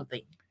getting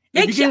something?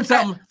 If you're getting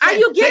something, are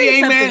you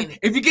getting amen. Something?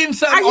 If you're getting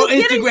something on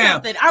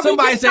Instagram,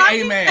 somebody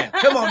say amen.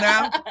 Come on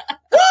now.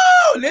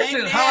 Woo!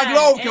 Listen,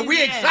 hallelujah. Can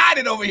we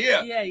excited over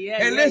here?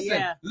 Yeah. And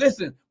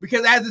listen,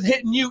 because as it's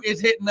hitting you, it's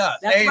hitting us.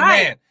 That's amen.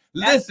 Right.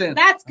 Listen.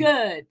 That's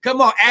good.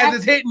 Come on,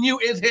 it's hitting you,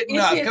 it's hitting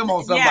us. Come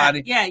on,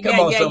 somebody. Come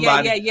on,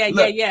 somebody.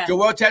 Yeah.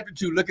 Joel chapter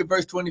 2, look at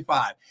verse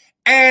 25.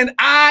 And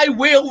I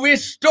will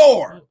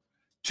restore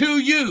to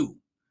you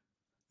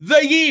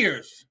the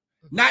years,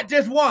 not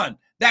just one.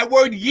 That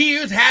word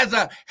years has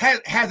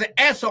an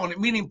S on it,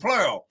 meaning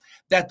plural.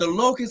 that the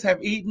locusts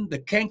have eaten, the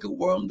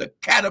cankerworm, the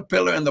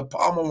caterpillar, and the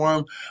palmer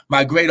worm,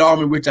 my great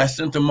army which I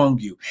sent among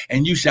you.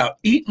 And you shall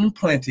eat in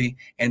plenty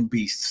and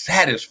be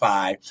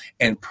satisfied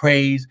and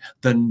praise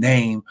the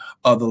name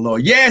of the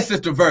Lord. Yes,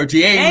 Sister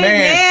Virgie.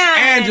 Amen.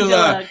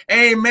 Angela.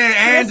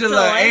 Amen. Crystal,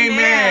 Angela.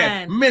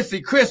 Amen.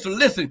 Missy, Crystal,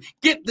 listen,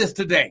 get this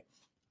today.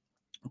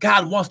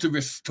 God wants to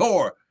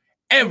restore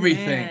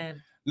everything. Amen.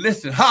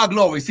 Listen,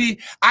 glory. See,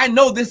 I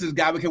know this is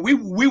God because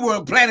we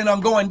weren't planning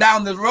on going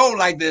down this road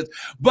like this.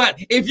 But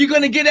if you're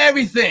going to get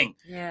everything,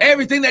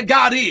 everything that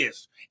God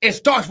is, it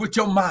starts with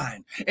your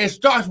mind. It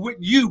starts with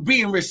you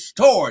being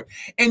restored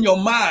in your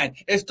mind.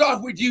 It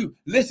starts with you,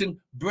 listen,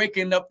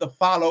 breaking up the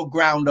fallow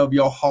ground of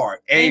your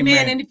heart.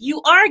 Amen. And if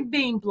you are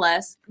being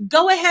blessed,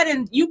 go ahead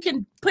and you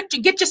can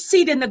get your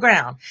seed in the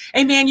ground.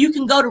 Amen. You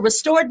can go to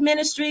Restored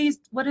Ministries.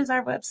 What is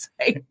our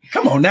website?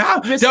 Come on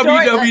now.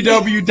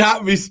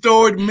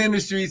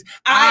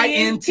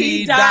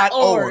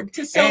 www.restoredministriesint.org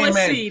to sow a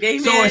seed.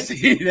 Amen. Sow a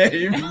seed.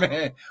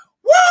 Amen.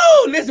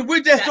 Woo! Listen, we're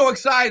just so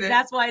excited.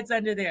 That's why it's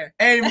under there.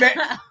 Amen.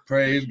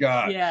 Praise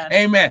God. Yeah.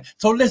 Amen.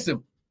 So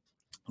listen,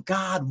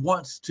 God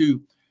wants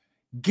to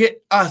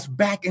get us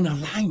back in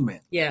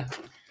alignment. Yeah.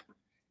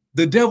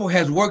 The devil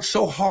has worked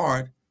so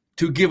hard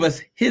to give us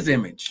his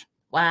image.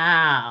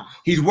 Wow.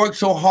 He's worked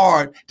so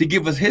hard to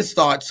give us his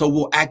thoughts so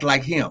we'll act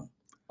like him.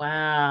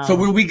 Wow. So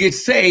when we get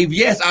saved,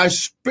 yes, our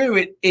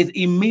spirit is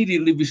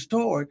immediately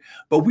restored,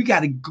 but we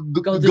got to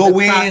go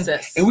in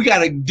process. And we got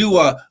to do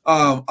a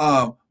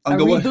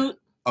reboot.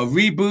 A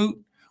reboot.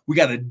 We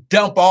got to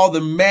dump all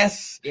the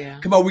mess. Yeah.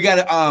 Come on, we got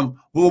to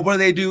what do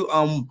they do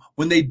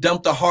when they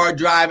dump the hard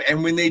drive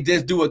and when they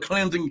just do a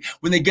cleansing,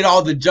 when they get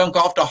all the junk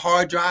off the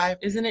hard drive?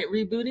 Isn't it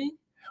rebooting?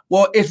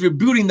 Well, it's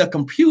rebooting the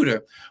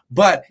computer,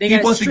 but they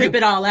got to strip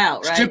it all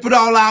out, right? Strip it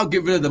all out,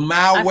 get rid of the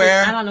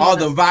malware, all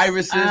the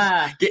viruses,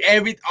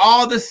 get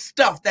all the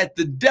stuff that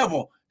the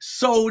devil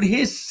sowed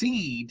his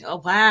seed.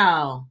 Oh,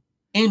 wow.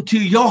 Into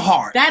your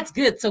heart. That's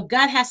good. So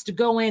God has to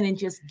go in and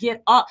just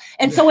get all.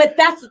 And so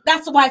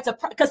that's why it's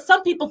because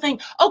some people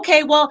think,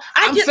 okay, well,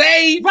 I'm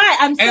saved. Right.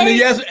 I'm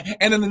saved.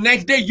 And then the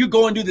next day you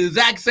go and do the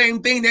exact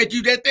same thing that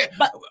you did there.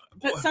 But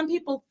some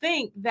people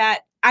think that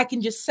I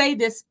can just say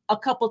this a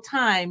couple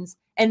times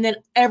and then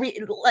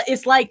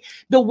it's like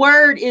the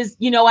word is,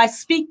 I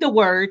speak the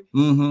word,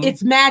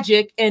 it's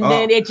magic, and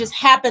then it just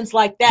happens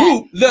like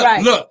that.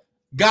 Look.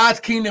 God's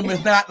kingdom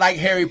is not like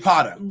Harry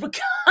Potter.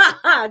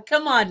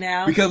 Come on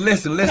now. Because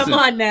listen. Come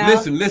on now.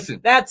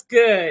 Listen. That's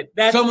good.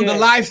 Some of the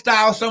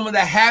lifestyle, some of the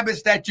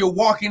habits that you're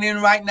walking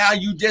in right now,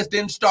 you just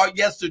didn't start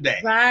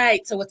yesterday.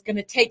 Right. So it's going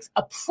to take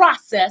a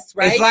process,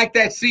 right? It's like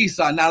that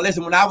seesaw. Now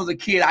listen, when I was a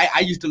kid, I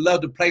used to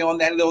love to play on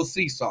that little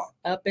seesaw.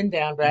 Up and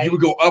down, right? You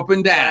would go up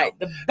and down. Right.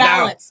 The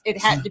balance, it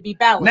had to be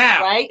balanced,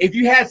 right? If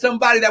you had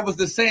somebody that was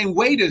the same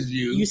weight as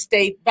you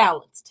stayed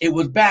balanced. It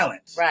was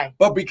balanced. Right.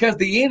 But because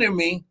the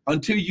enemy,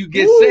 until you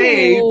get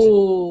saved,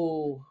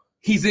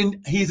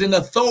 he's in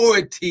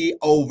authority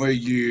over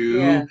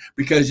you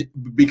because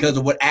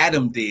of what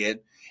Adam did.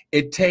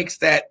 It takes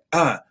that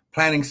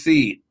planting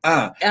seed,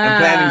 and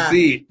planting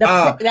seed.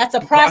 That's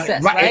a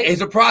process, right?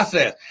 It's a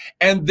process.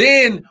 And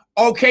then,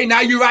 okay,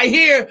 now you're right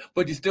here,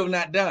 but you're still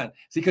not done.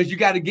 See, because you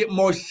got to get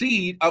more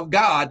seed of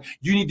God.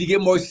 You need to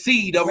get more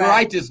seed of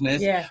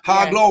righteousness.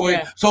 Glory.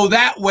 Yeah. So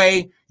that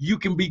way you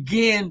can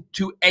begin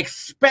to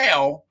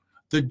expel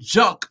the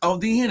junk of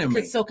the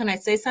enemy. So can I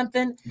say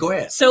something? Go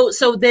ahead. So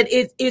that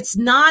it's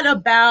not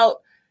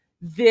about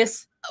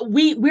this.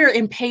 We're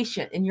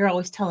impatient, and you're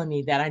always telling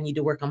me that I need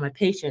to work on my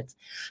patience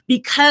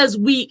because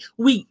we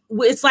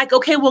it's like,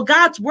 okay, well,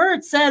 God's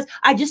word says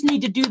I just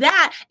need to do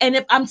that. And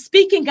if I'm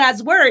speaking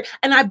God's word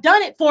and I've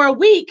done it for a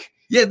week.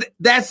 Yeah,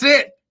 that's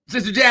it.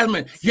 Sister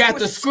Jasmine, you have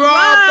to scrub the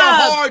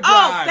hard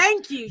drive. Oh,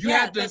 thank you. You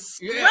have to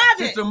scrub it.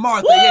 Sister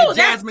Martha,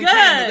 Jasmine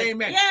Campbell,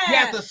 amen. Yeah. You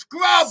have to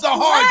scrub the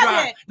hard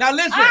drive. Now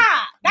listen.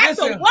 That's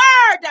a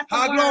word. That's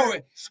a word.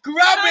 Glory.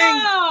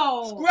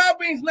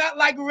 Scrubbing's not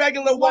like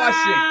regular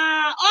washing.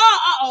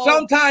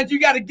 Sometimes you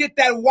got to get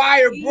that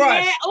wire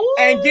brush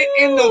and get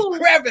in those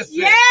crevices.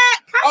 Yeah,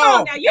 come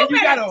on now. You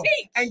better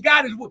teach. And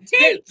God is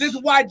this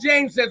is why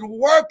James says,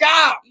 work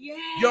out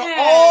your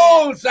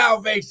own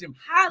salvation.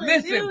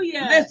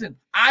 Hallelujah. Listen.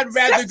 I'd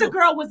rather Sister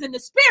girl was in the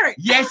spirit.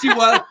 Yes, she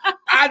was.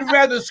 I'd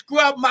rather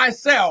scrub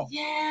myself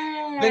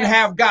than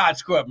have God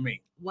scrub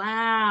me.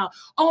 Wow.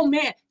 Oh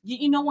man,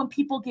 you know when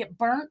people get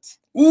burnt?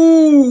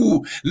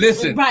 Ooh,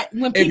 listen. Right.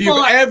 When if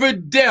you've ever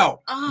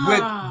dealt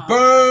with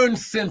burn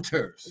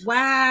centers.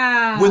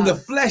 Wow. When the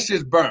flesh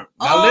is burnt.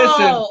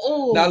 Now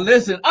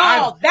listen.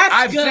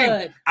 That's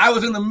good. I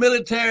was in the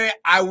military.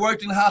 I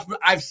worked in the hospital.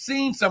 I've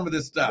seen some of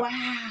this stuff.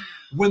 Wow.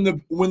 When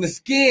the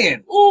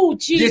skin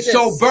gets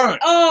so burnt.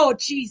 Oh,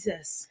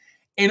 Jesus.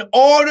 In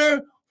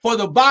order for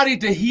the body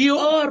to heal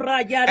and for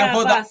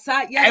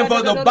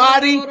the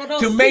body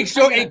to make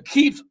sure it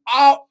keeps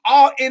all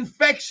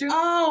infection.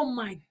 Oh,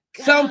 my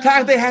God.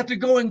 Sometimes they have to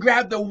go and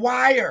grab the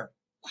wire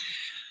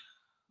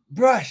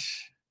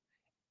brush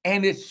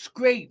and it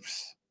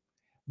scrapes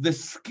the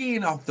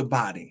skin off the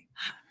body.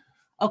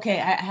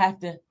 Okay, I have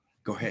to.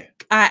 Go ahead.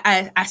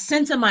 I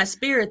sense in my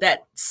spirit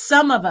that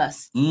some of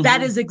us, Mhm.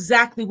 that is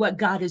exactly what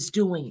God is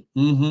doing.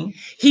 Mm-hmm.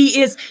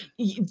 He is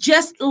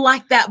just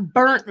like that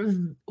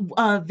burnt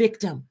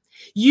victim.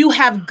 You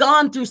have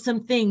gone through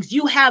some things.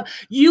 You have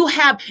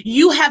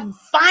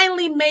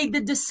finally made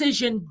the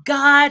decision,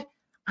 God,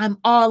 I'm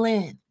all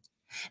in.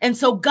 And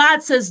so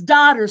God says,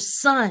 daughter,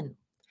 son,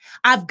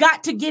 I've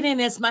got to get in.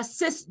 As my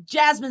sis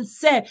Jasmine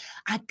said,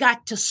 I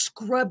got to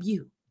scrub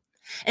you.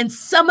 And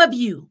some of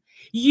you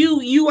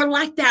are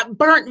like that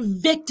burnt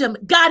victim.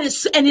 God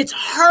is, and it's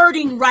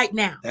hurting right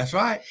now. That's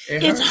right.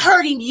 It's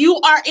hurting. You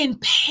are in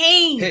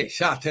pain. Hey,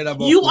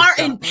 you are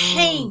in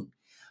pain.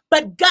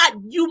 But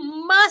God, you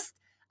must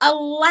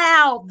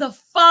allow the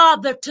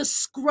Father to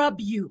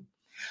scrub you.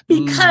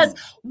 Because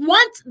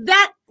once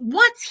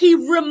he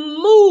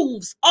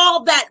removes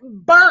all that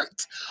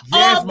burnt,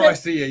 yes, all the,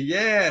 Marcia,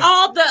 yes,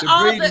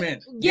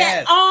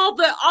 all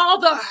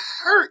the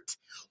hurt,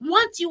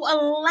 once you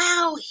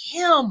allow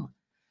him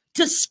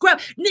to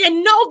scrub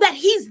and know that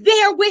he's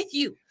there with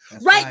you.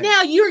 That's right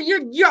now,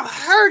 you're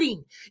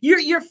hurting.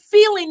 You're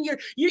feeling.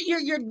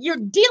 You're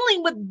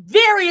dealing with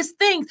various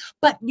things,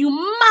 but you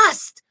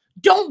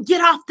don't get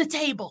off the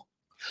table.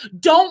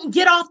 Don't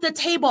get off the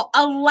table.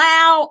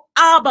 Allow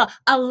Abba,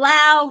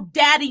 allow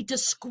Daddy to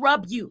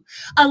scrub you.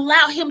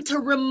 Allow him to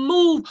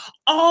remove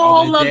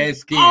all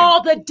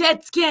the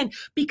dead skin,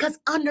 because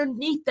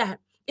underneath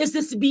that is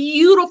this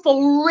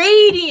beautiful,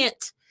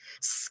 radiant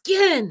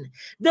skin,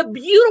 the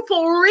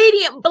beautiful,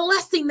 radiant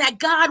blessing that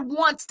God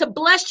wants to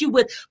bless you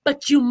with,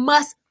 but you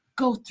must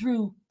go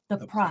through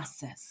the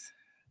process.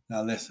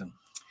 Now listen.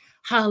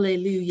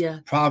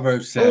 Hallelujah.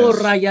 Proverbs says.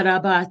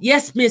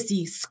 Yes,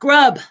 Missy,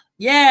 scrub.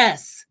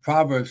 Yes.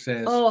 Proverbs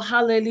says. Oh,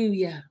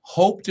 hallelujah.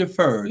 Hope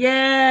deferred.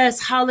 Yes,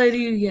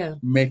 hallelujah.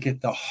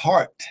 Maketh the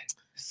heart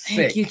sick.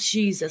 Thank you,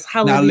 Jesus.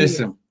 Hallelujah. Now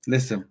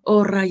listen.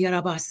 God's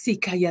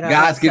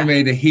getting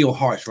ready to heal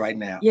hearts right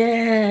now.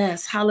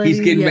 Yes, hallelujah. He's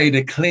getting ready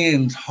to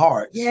cleanse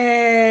hearts.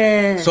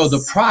 Yes. So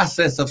the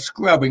process of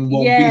scrubbing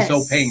won't be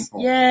so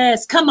painful.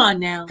 Yes, come on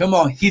now. Come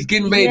on. He's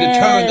getting ready to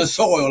turn the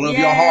soil of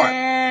your heart.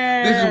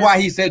 This is why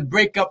he said,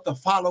 break up the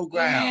fallow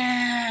ground.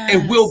 Yes.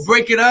 And we'll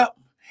break it up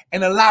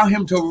and allow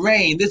him to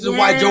reign. This is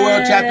why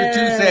Joel chapter 2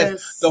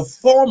 says, the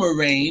former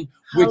rain,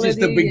 which is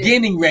the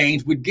beginning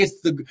rains, which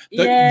gets the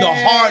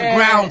hard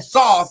ground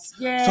soft,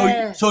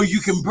 so you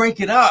can break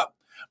it up.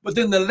 But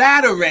then the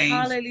latter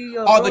rains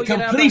are the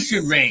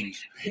completion rains.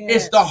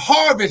 It's the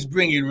harvest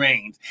bringing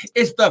rains.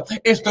 It's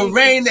the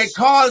rain that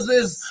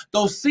causes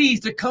those seeds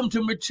to come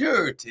to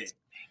maturity.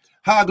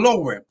 High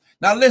glory.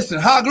 Now listen,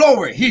 high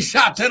glory. He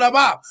shot to the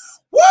box.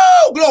 Woo,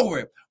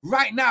 glory.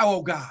 Right now,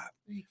 oh God.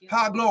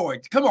 High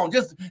glory. Come on,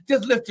 just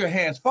lift your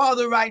hands.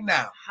 Father, right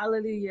now.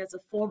 Hallelujah. As a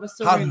form of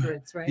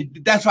surrenderance, right?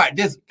 That's right.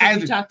 We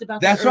talked about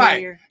that's that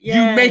right. Yes.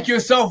 You make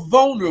yourself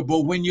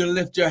vulnerable when you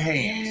lift your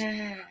hands.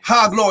 Yes.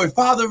 High glory.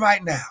 Father,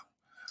 right now,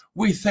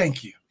 we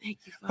thank you. Thank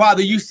you,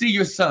 Father, you see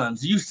your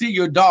sons. You see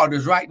your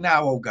daughters right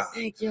now, oh God.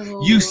 Thank you,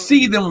 Lord. You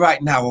see them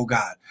right now, oh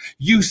God.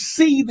 You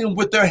see them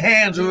with their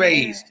hands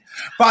raised.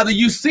 Father,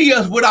 you see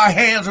us with our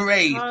hands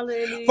raised.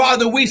 Hallelujah.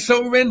 Father, we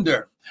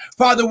surrender.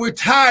 Father, we're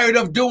tired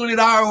of doing it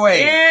our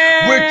way.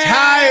 Yes. We're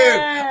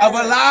tired of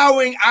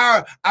allowing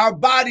our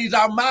bodies,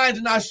 our minds,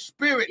 and our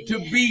spirit to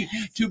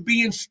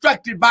be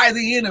instructed by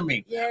the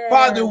enemy. Yes.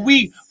 Father,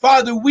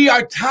 we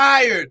are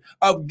tired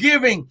of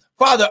giving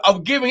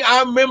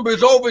our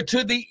members over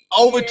to the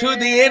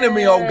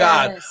enemy, oh God.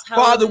 Hallelujah.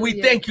 Father,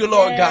 we thank you,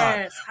 Lord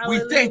God.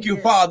 Hallelujah. We thank you,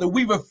 Father.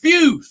 We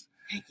refuse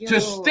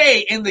to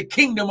stay in the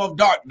kingdom of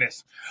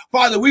darkness.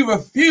 Father, we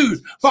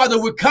refuse.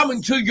 Father, we're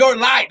coming to your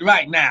light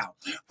right now.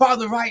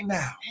 Father, right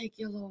now. Thank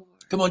you, Lord.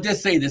 Come on,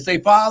 just say this. Say,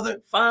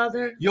 Father,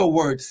 your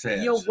word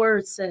says,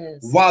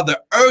 while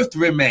the earth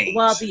remains,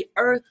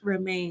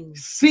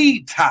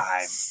 seed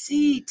time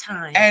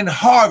and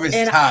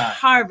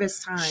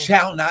harvest time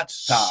shall not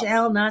stop.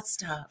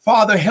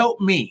 Father,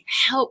 help me,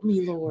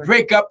 Lord.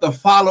 Break up the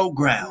fallow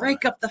ground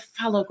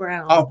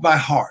of my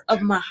heart.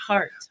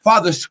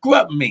 Father,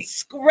 scrub me,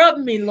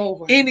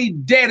 Lord. Any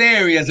dead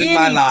areas in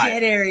my life.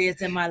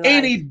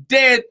 Any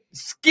dead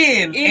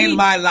skin in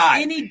my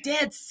life.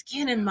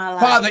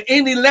 Father,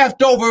 any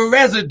leftover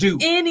residue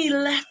in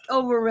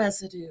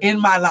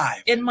my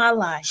life.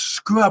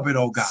 Scrub it,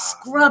 oh God.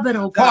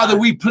 Father,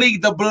 we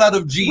plead the blood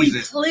of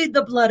Jesus.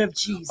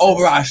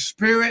 Over our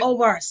spirit.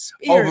 Over our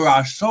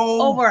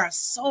soul.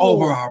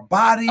 Over our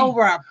body.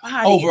 Over our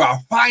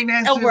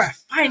finances. Over our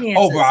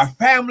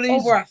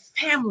families.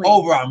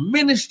 Over our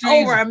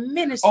ministries.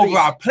 Over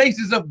our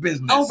places of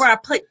business.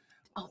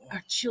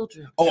 Our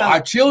children.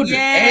 Our children.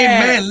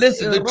 Yes. Amen.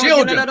 Listen, the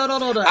children.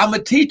 I'm a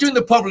teacher in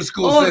the public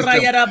school system.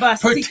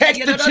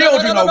 Protect the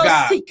children, oh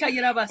God.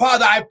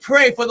 Father, I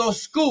pray for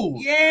those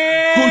schools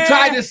who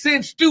try to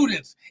send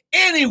students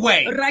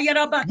anyway, who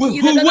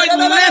wouldn't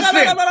listen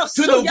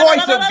to the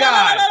voice of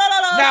God.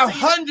 Now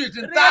hundreds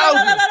and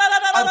thousands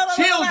of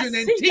children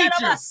and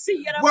teachers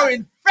were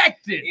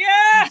infected.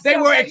 They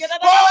were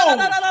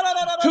exposed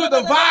to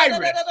the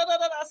virus.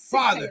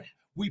 Father,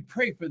 we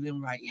pray for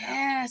them right now.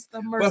 Yes,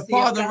 the mercy But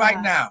Father, of God.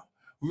 right now,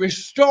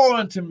 restore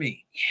unto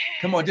me. Yes.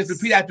 Come on, just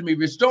repeat after me.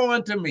 Restore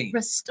unto me.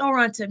 Restore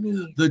unto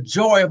me The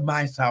joy of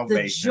my the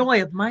salvation.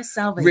 joy of my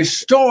salvation.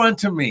 Restore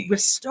unto me.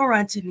 Restore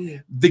unto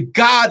me The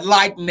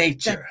godlike the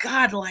nature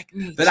godlike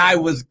nature that I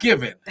was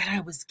given that I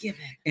was given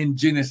in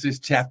Genesis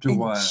chapter in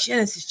 1.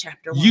 Genesis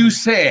chapter 1. You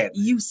said,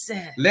 You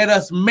said, let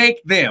us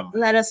make them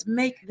let us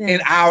make them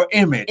in our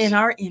image in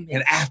our image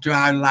and after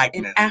our and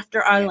likeness.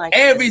 after our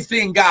likeness.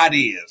 Everything God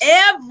is,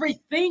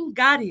 Everything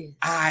God is,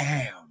 I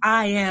am.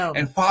 I am.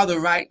 And Father,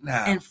 right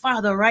now, And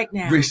Father, right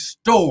now,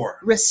 restore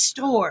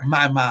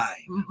my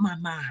mind.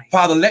 mind.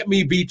 Father, let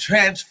me be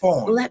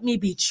transformed Let me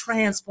be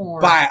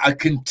transformed by a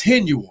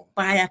continual,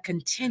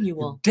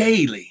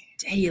 daily,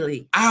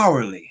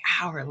 hourly,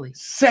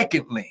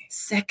 secondly,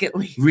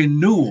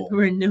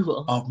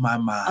 renewal of my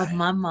mind.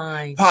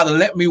 mind. Father,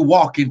 let me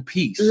walk in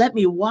peace Let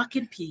me walk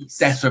in peace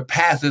that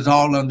surpasses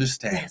all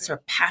understanding.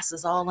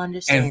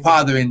 understanding. And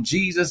Father, in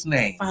Jesus'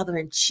 name,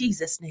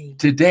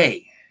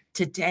 today,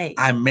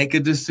 I make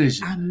a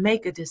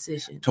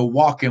decision to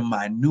walk in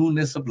my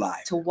newness of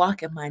life.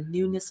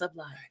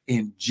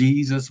 In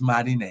Jesus'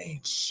 mighty name.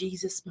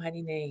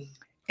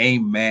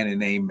 Amen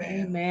and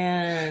amen.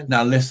 Amen.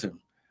 Now listen,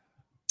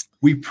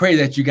 we pray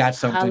that you got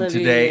something Hallelujah.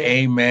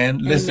 today. Amen.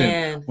 Listen,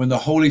 Amen. when the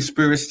Holy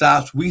Spirit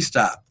stops, we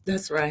stop.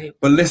 That's right.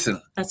 But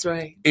listen, That's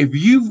right. if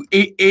you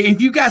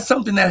got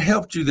something that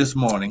helped you this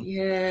morning, if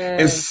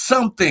Yes.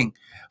 something,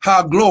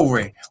 how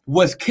glory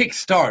was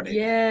kick-started.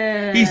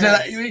 Yes.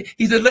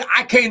 He said, look,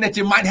 I came that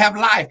you might have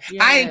life.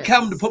 I ain't Yes.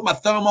 come to put my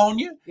thumb on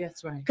you.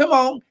 That's right. Come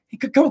on.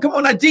 Come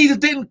on. Now, Jesus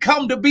didn't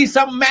come to be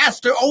some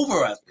master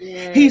over us.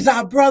 Yes. He's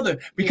our brother.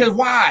 Because Yes.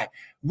 why?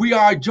 We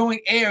are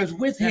joint heirs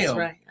with him. That's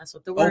right. That's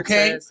what the word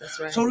says. That's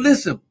right. So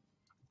listen,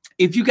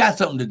 if you got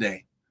something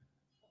today,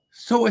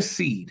 sow a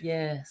seed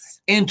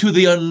Yes. into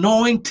the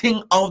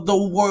anointing of the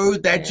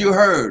word that you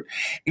heard.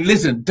 And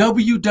listen,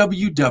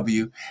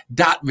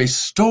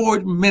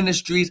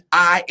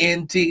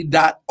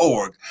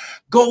 www.restoredministriesint.org.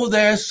 Go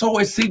there, sow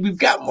a seed. We've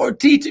got more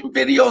teaching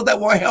videos that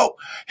will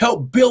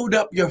help build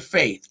up your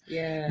faith.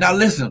 Yeah. Now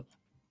listen,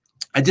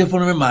 I just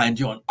want to remind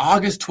you on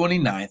August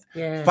 29th,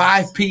 Yes.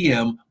 5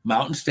 p.m.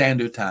 Mountain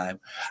Standard Time.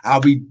 I'll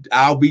be,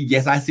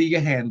 yes, I see your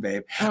hand,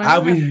 babe. Oh,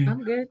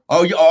 I'm good.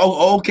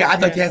 Oh, okay. I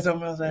thought you had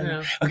something else.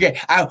 No. Okay.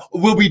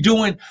 We'll be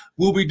doing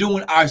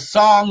our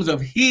songs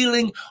of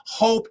healing,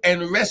 hope,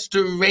 and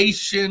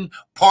restoration,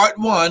 part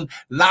 1,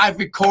 live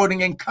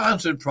recording and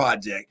concert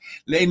project.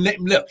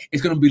 Look,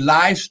 it's going to be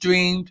live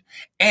streamed.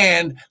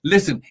 And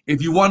listen,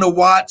 if you want to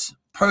watch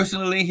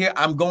personally here,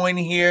 I'm going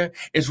here.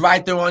 It's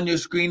right there on your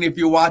screen if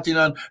you're watching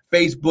on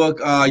Facebook,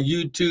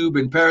 YouTube,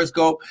 and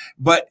Periscope.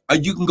 But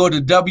you can go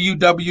to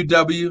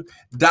www.bit.ly.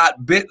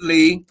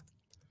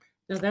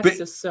 No, that's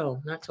to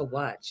sow, not to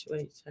watch. What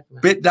are you talking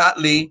about?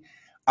 Bit.ly.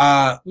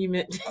 You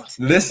meant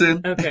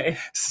Listen. Okay.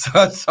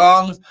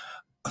 songs,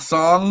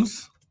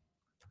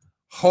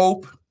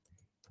 hope,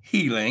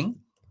 healing.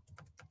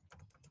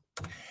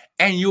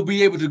 And you'll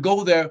be able to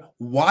go there,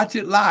 watch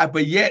it live,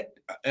 but yet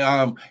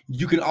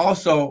you can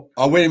also,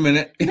 wait a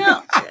minute.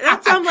 No,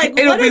 that sounds like,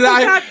 it'll be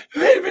live.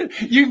 Wait a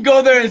minute. You can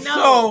go there and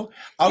sow.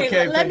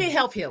 Okay. Let me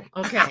help him.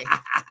 Okay.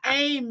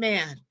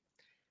 Amen.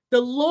 The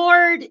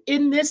Lord,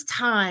 in this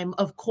time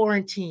of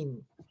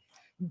quarantine,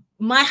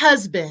 my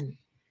husband,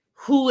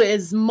 who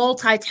is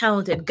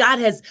multi-talented, God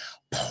has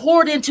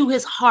poured into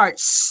his heart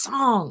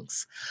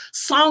songs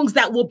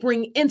that will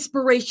bring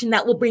inspiration,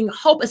 that will bring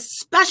hope,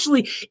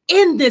 especially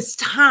in this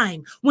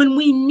time when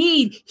we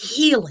need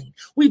healing.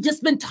 We've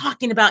just been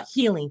talking about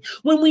healing,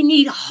 when we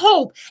need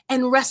hope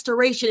and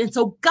restoration. And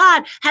so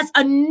God has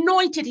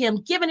anointed him,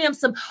 given him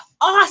some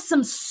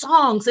awesome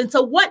songs. And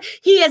so what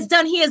he has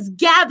done, he has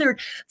gathered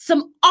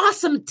some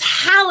awesome,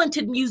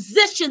 talented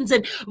musicians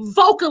and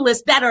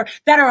vocalists that are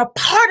a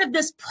part of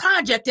this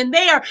project. And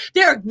they're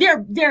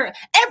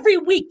every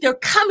week they're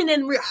coming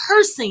and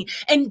rehearsing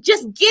and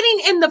just getting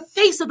in the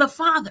face of the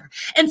Father.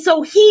 And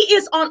so he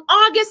is on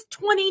August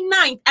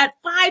 29th at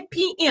 5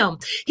 p.m.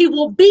 He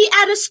will be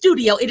at a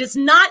studio. It is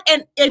not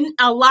a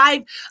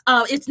live,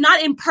 it's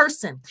not in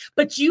person,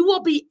 but you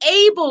will be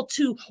able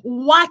to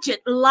watch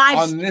it live.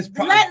 On this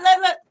project.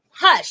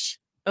 Hush.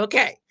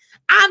 Okay.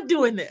 I'm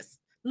doing this.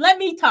 Let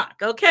me talk.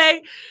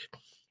 Okay.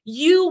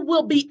 You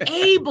will be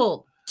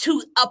able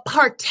to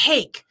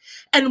partake.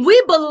 And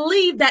we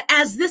believe that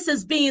as this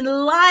is being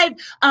live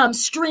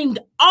streamed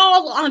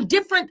all on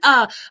different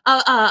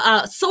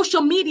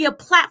social media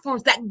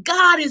platforms, that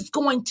God is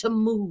going to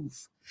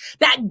move.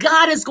 That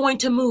God is going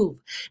to move.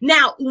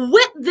 Now,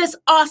 with this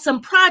awesome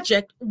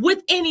project,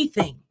 with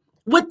anything,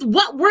 with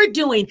what we're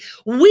doing,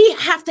 we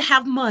have to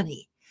have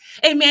money.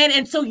 Amen.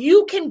 And so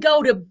you can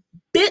go to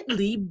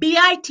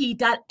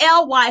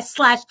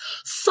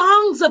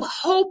bit.ly/songs of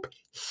hope,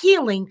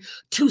 Healing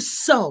to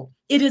sow.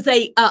 It is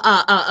a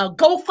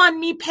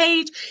GoFundMe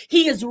page.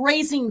 He is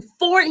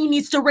he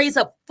needs to raise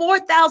up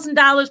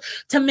 $4,000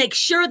 to make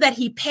sure that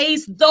he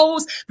pays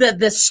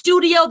the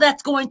studio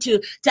that's going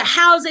to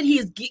house it. He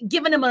is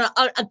giving him a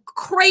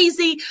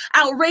crazy,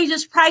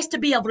 outrageous price to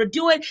be able to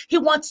do it. He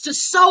wants to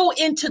sow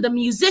into the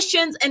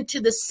musicians and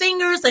to the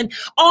singers and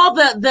all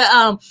what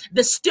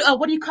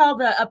do you call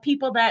the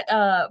people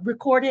that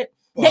record it?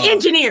 The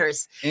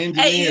engineers,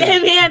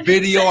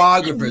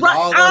 videographers,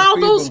 right, all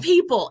those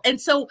people. And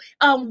so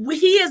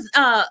he is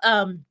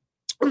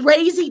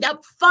raising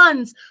up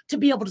funds to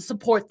be able to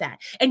support that.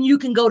 And you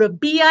can go to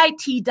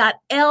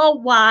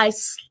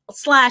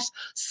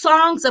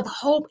bit.ly/Songs of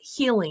Hope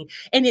Healing.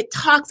 And it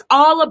talks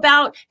all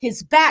about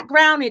his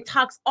background. It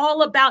talks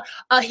all about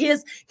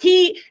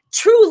he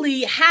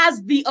truly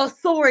has the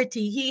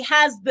authority. He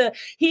has the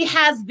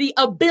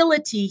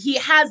ability. He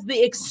has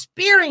the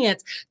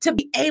experience to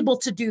be able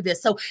to do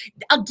this. So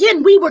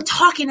again, we were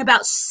talking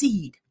about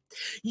seed.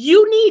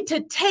 You need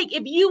to take,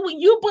 if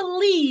you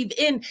believe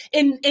in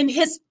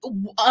his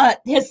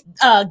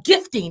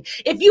gifting,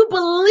 if you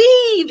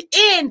believe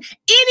in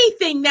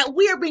anything that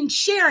we've been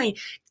sharing,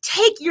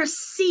 take your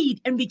seed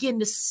and begin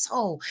to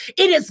sow.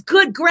 It is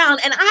good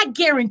ground. And I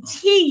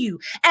guarantee you,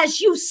 as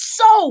you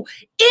sow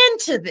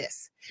into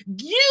this,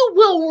 you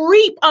will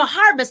reap a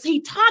harvest.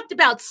 He talked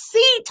about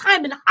seed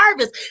time and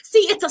harvest.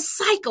 See, it's a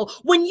cycle.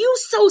 When you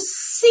sow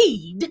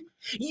seed,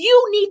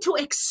 you need to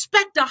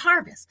expect a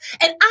harvest.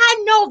 And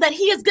I know that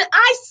he is good.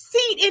 I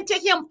seed into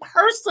him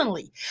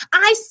personally.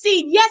 I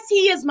seed, yes,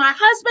 he is my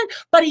husband,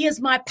 but he is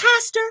my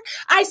pastor.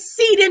 I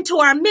seed into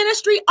our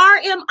ministry,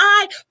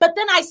 RMI, but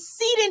then I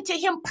seed into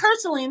him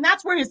personally. And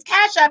that's where his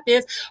Cash App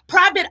is.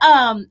 Prophet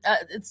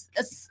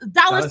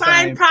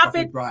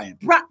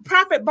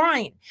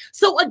Brian.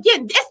 So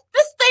again, this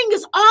thing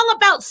is all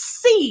about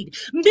seed.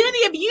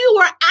 Many of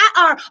you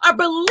are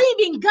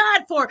believing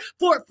God for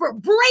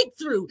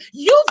breakthrough.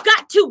 You've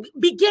got to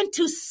begin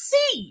to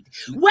seed,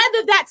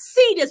 whether that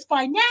seed is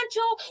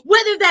financial,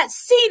 whether that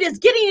seed is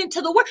getting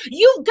into the word.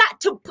 You've got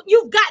to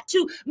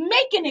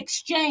make an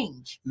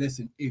exchange.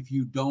 Listen, if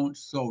you don't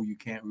sow, you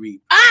can't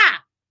reap.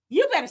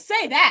 You better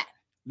say that.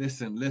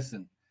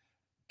 Listen.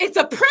 It's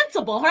a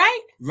principle,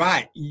 right?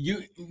 Right.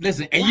 You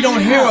listen, and you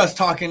don't hear us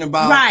talking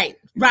about right.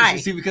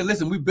 See, because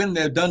listen, we've been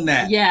there, done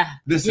that. Yeah.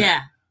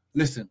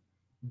 Listen.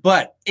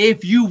 But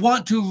if you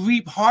want to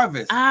reap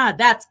harvest,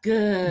 that's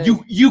good.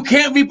 You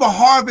can't reap a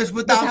harvest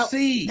without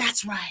seed.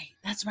 That's right.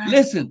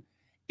 Listen,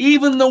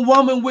 even the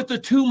woman with the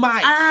 2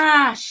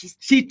 mites,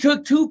 she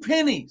took 2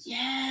 pennies.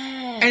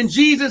 Yes. And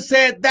Jesus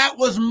said that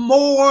was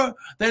more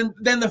than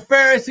the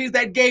Pharisees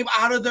that gave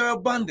out of their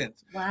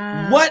abundance.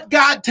 Wow. What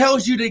God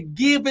tells you to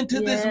give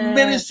into this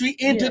ministry,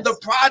 into the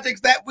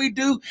projects that we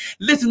do,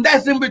 listen,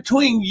 that's in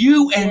between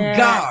you and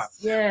God.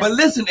 Yes. But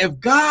listen, if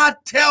God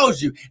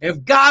tells you,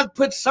 if God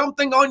puts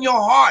something on your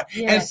heart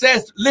and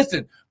says,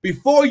 listen,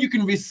 before you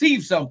can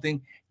receive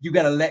something, you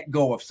got to let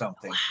go of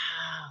something. Wow.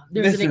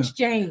 There's an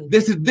exchange.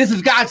 This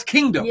is God's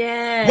kingdom.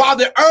 Yes. While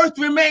the earth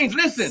remains,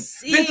 listen,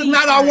 this is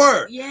not our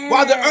word. Yes.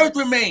 While the earth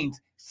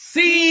remains,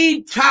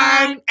 seed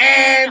time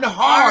and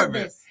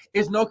harvest.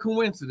 It's no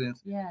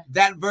coincidence. Yeah.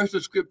 That verse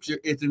of scripture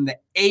is in the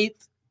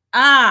 8th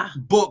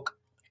book.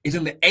 It's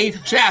in the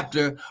 8th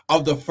chapter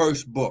of the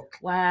first book.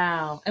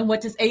 Wow. And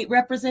what does 8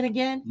 represent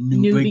again?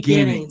 New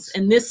beginnings.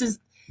 And this is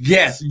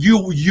yes,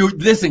 you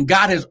listen,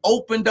 God has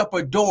opened up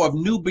a door of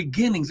new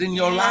beginnings in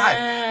your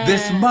life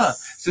this month.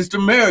 Sister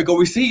Mary, go,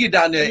 we see you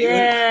down there.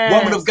 Yes.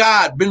 Woman of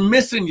God, been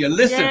missing you.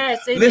 Listen,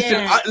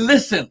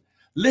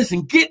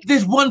 listen, get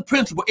this one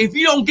principle. If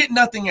you don't get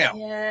nothing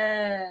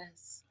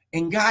else,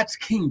 in God's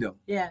kingdom,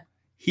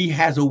 he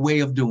has a way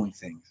of doing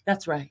things.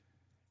 That's right.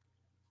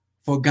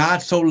 For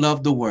God so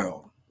loved the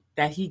world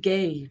that he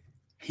gave.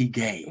 He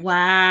gave.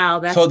 Wow,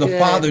 that's so the good.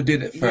 Father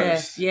did it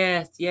first.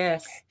 Yes.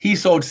 He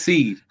sowed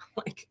seed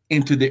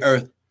into the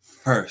earth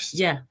first.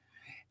 Yeah.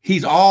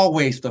 He's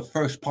always the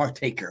first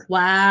partaker.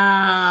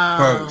 Wow.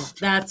 First.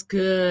 That's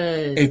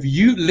good. If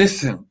you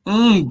listen,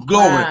 glory.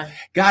 Wow.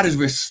 God is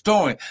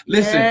restoring.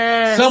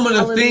 Listen, some of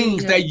the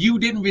things that you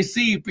didn't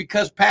receive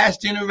because past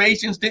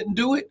generations didn't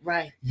do it,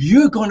 right?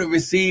 You're going to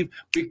receive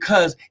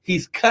because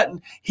he's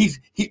cutting.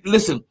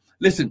 Listen,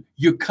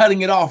 you're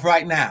cutting it off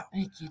right now.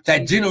 Thank you,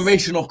 that Jesus.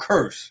 Generational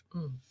curse.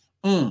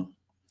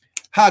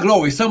 High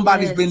glory.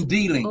 Somebody's been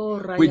dealing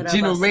with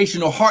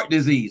generational heart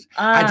disease.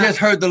 I just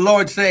heard the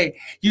Lord say,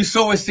 you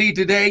sow a seed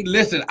today.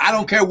 Listen, I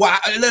don't care why.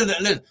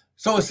 Listen,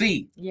 sow a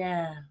seed.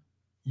 Yeah.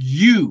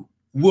 You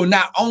will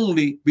not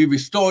only be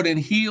restored and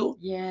healed.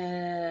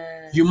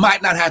 Yeah. You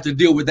might not have to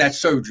deal with that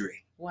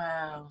surgery.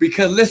 Wow.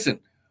 Because listen,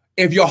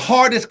 if your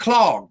heart is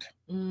clogged,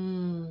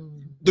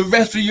 the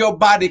rest of your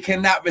body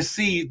cannot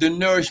receive the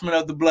nourishment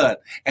of the blood.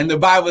 And the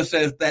Bible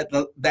says that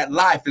that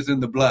life is in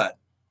the blood.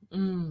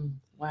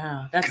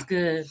 Wow, that's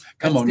good.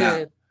 Come on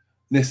now.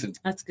 Listen.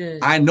 That's good.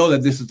 I know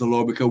that this is the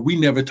Lord because we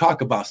never talk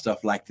about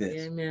stuff like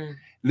this. Amen.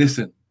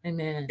 Listen.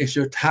 Amen. It's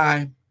your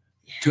time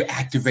to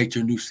activate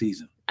your new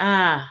season.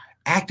 Ah.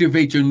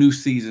 Activate your new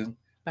season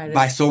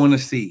by sowing a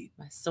seed.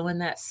 By sowing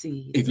that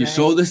seed. If you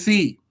sow the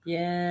seed,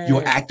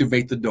 you'll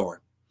activate the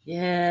door.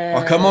 Yeah.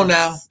 Oh, come on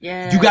now.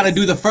 Yes. You got to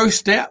do the first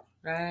step.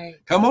 Right.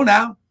 Come on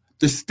now.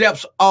 The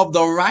steps of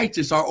the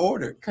righteous are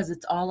ordered. Because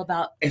it's all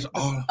about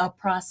a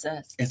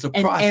process. It's a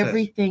and process.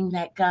 Everything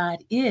that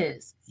God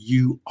is.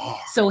 You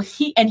are. So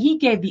he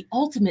gave the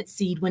ultimate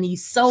seed when he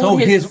sowed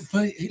his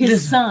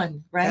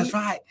son, right? That's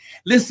right.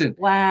 Listen.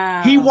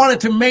 Wow. He wanted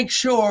to make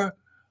sure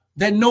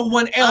that no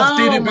one else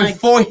did it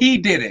before he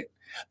did it.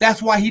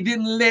 That's why he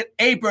didn't let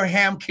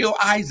Abraham kill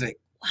Isaac.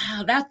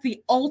 Wow, that's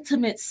the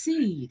ultimate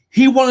seed.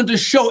 He wanted to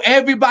show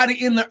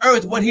everybody in the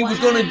earth what he was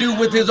going to do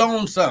with his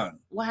own son.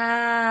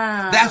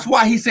 Wow. That's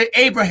why he said,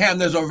 Abraham,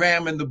 there's a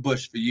ram in the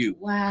bush for you.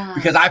 Wow.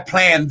 Because I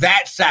planned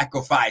that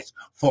sacrifice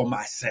for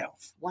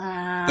myself.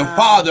 Wow. The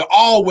Father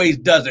always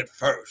does it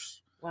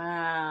first.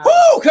 Wow.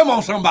 Woo! Come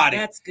on, somebody.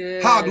 That's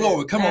good. High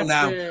glory. Come on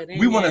now.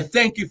 We want to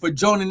thank you for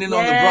joining in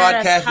on the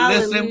broadcast.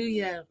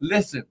 Hallelujah.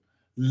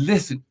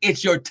 Listen,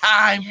 it's your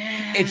time.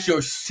 Yes. It's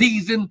your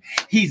season.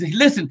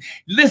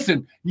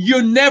 Listen,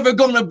 you're never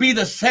going to be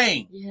the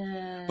same.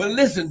 Yes. But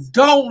listen,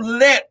 don't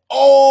let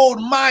old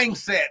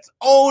mindsets,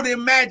 old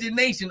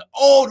imagination,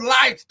 old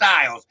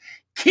lifestyles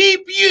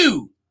keep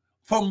you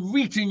from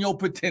reaching your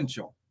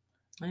potential.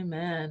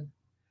 Amen.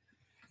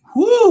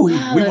 Woo! We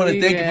want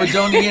to thank you for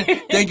joining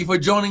in. Thank you for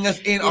joining us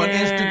on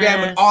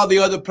Instagram and all the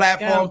other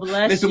platforms.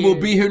 Listen, we'll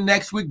be here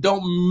next week.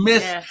 Don't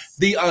miss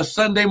the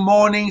Sunday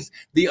mornings,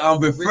 the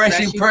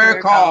refreshing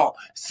prayer call,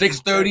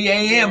 6:30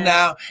 a.m.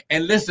 now.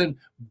 And listen,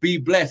 be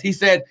blessed. He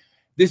said,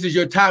 this is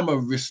your time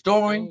of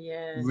restoring,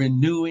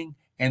 renewing,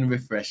 and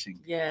refreshing.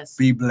 Yes.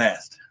 Be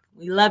blessed.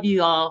 We love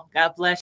you all. God bless you.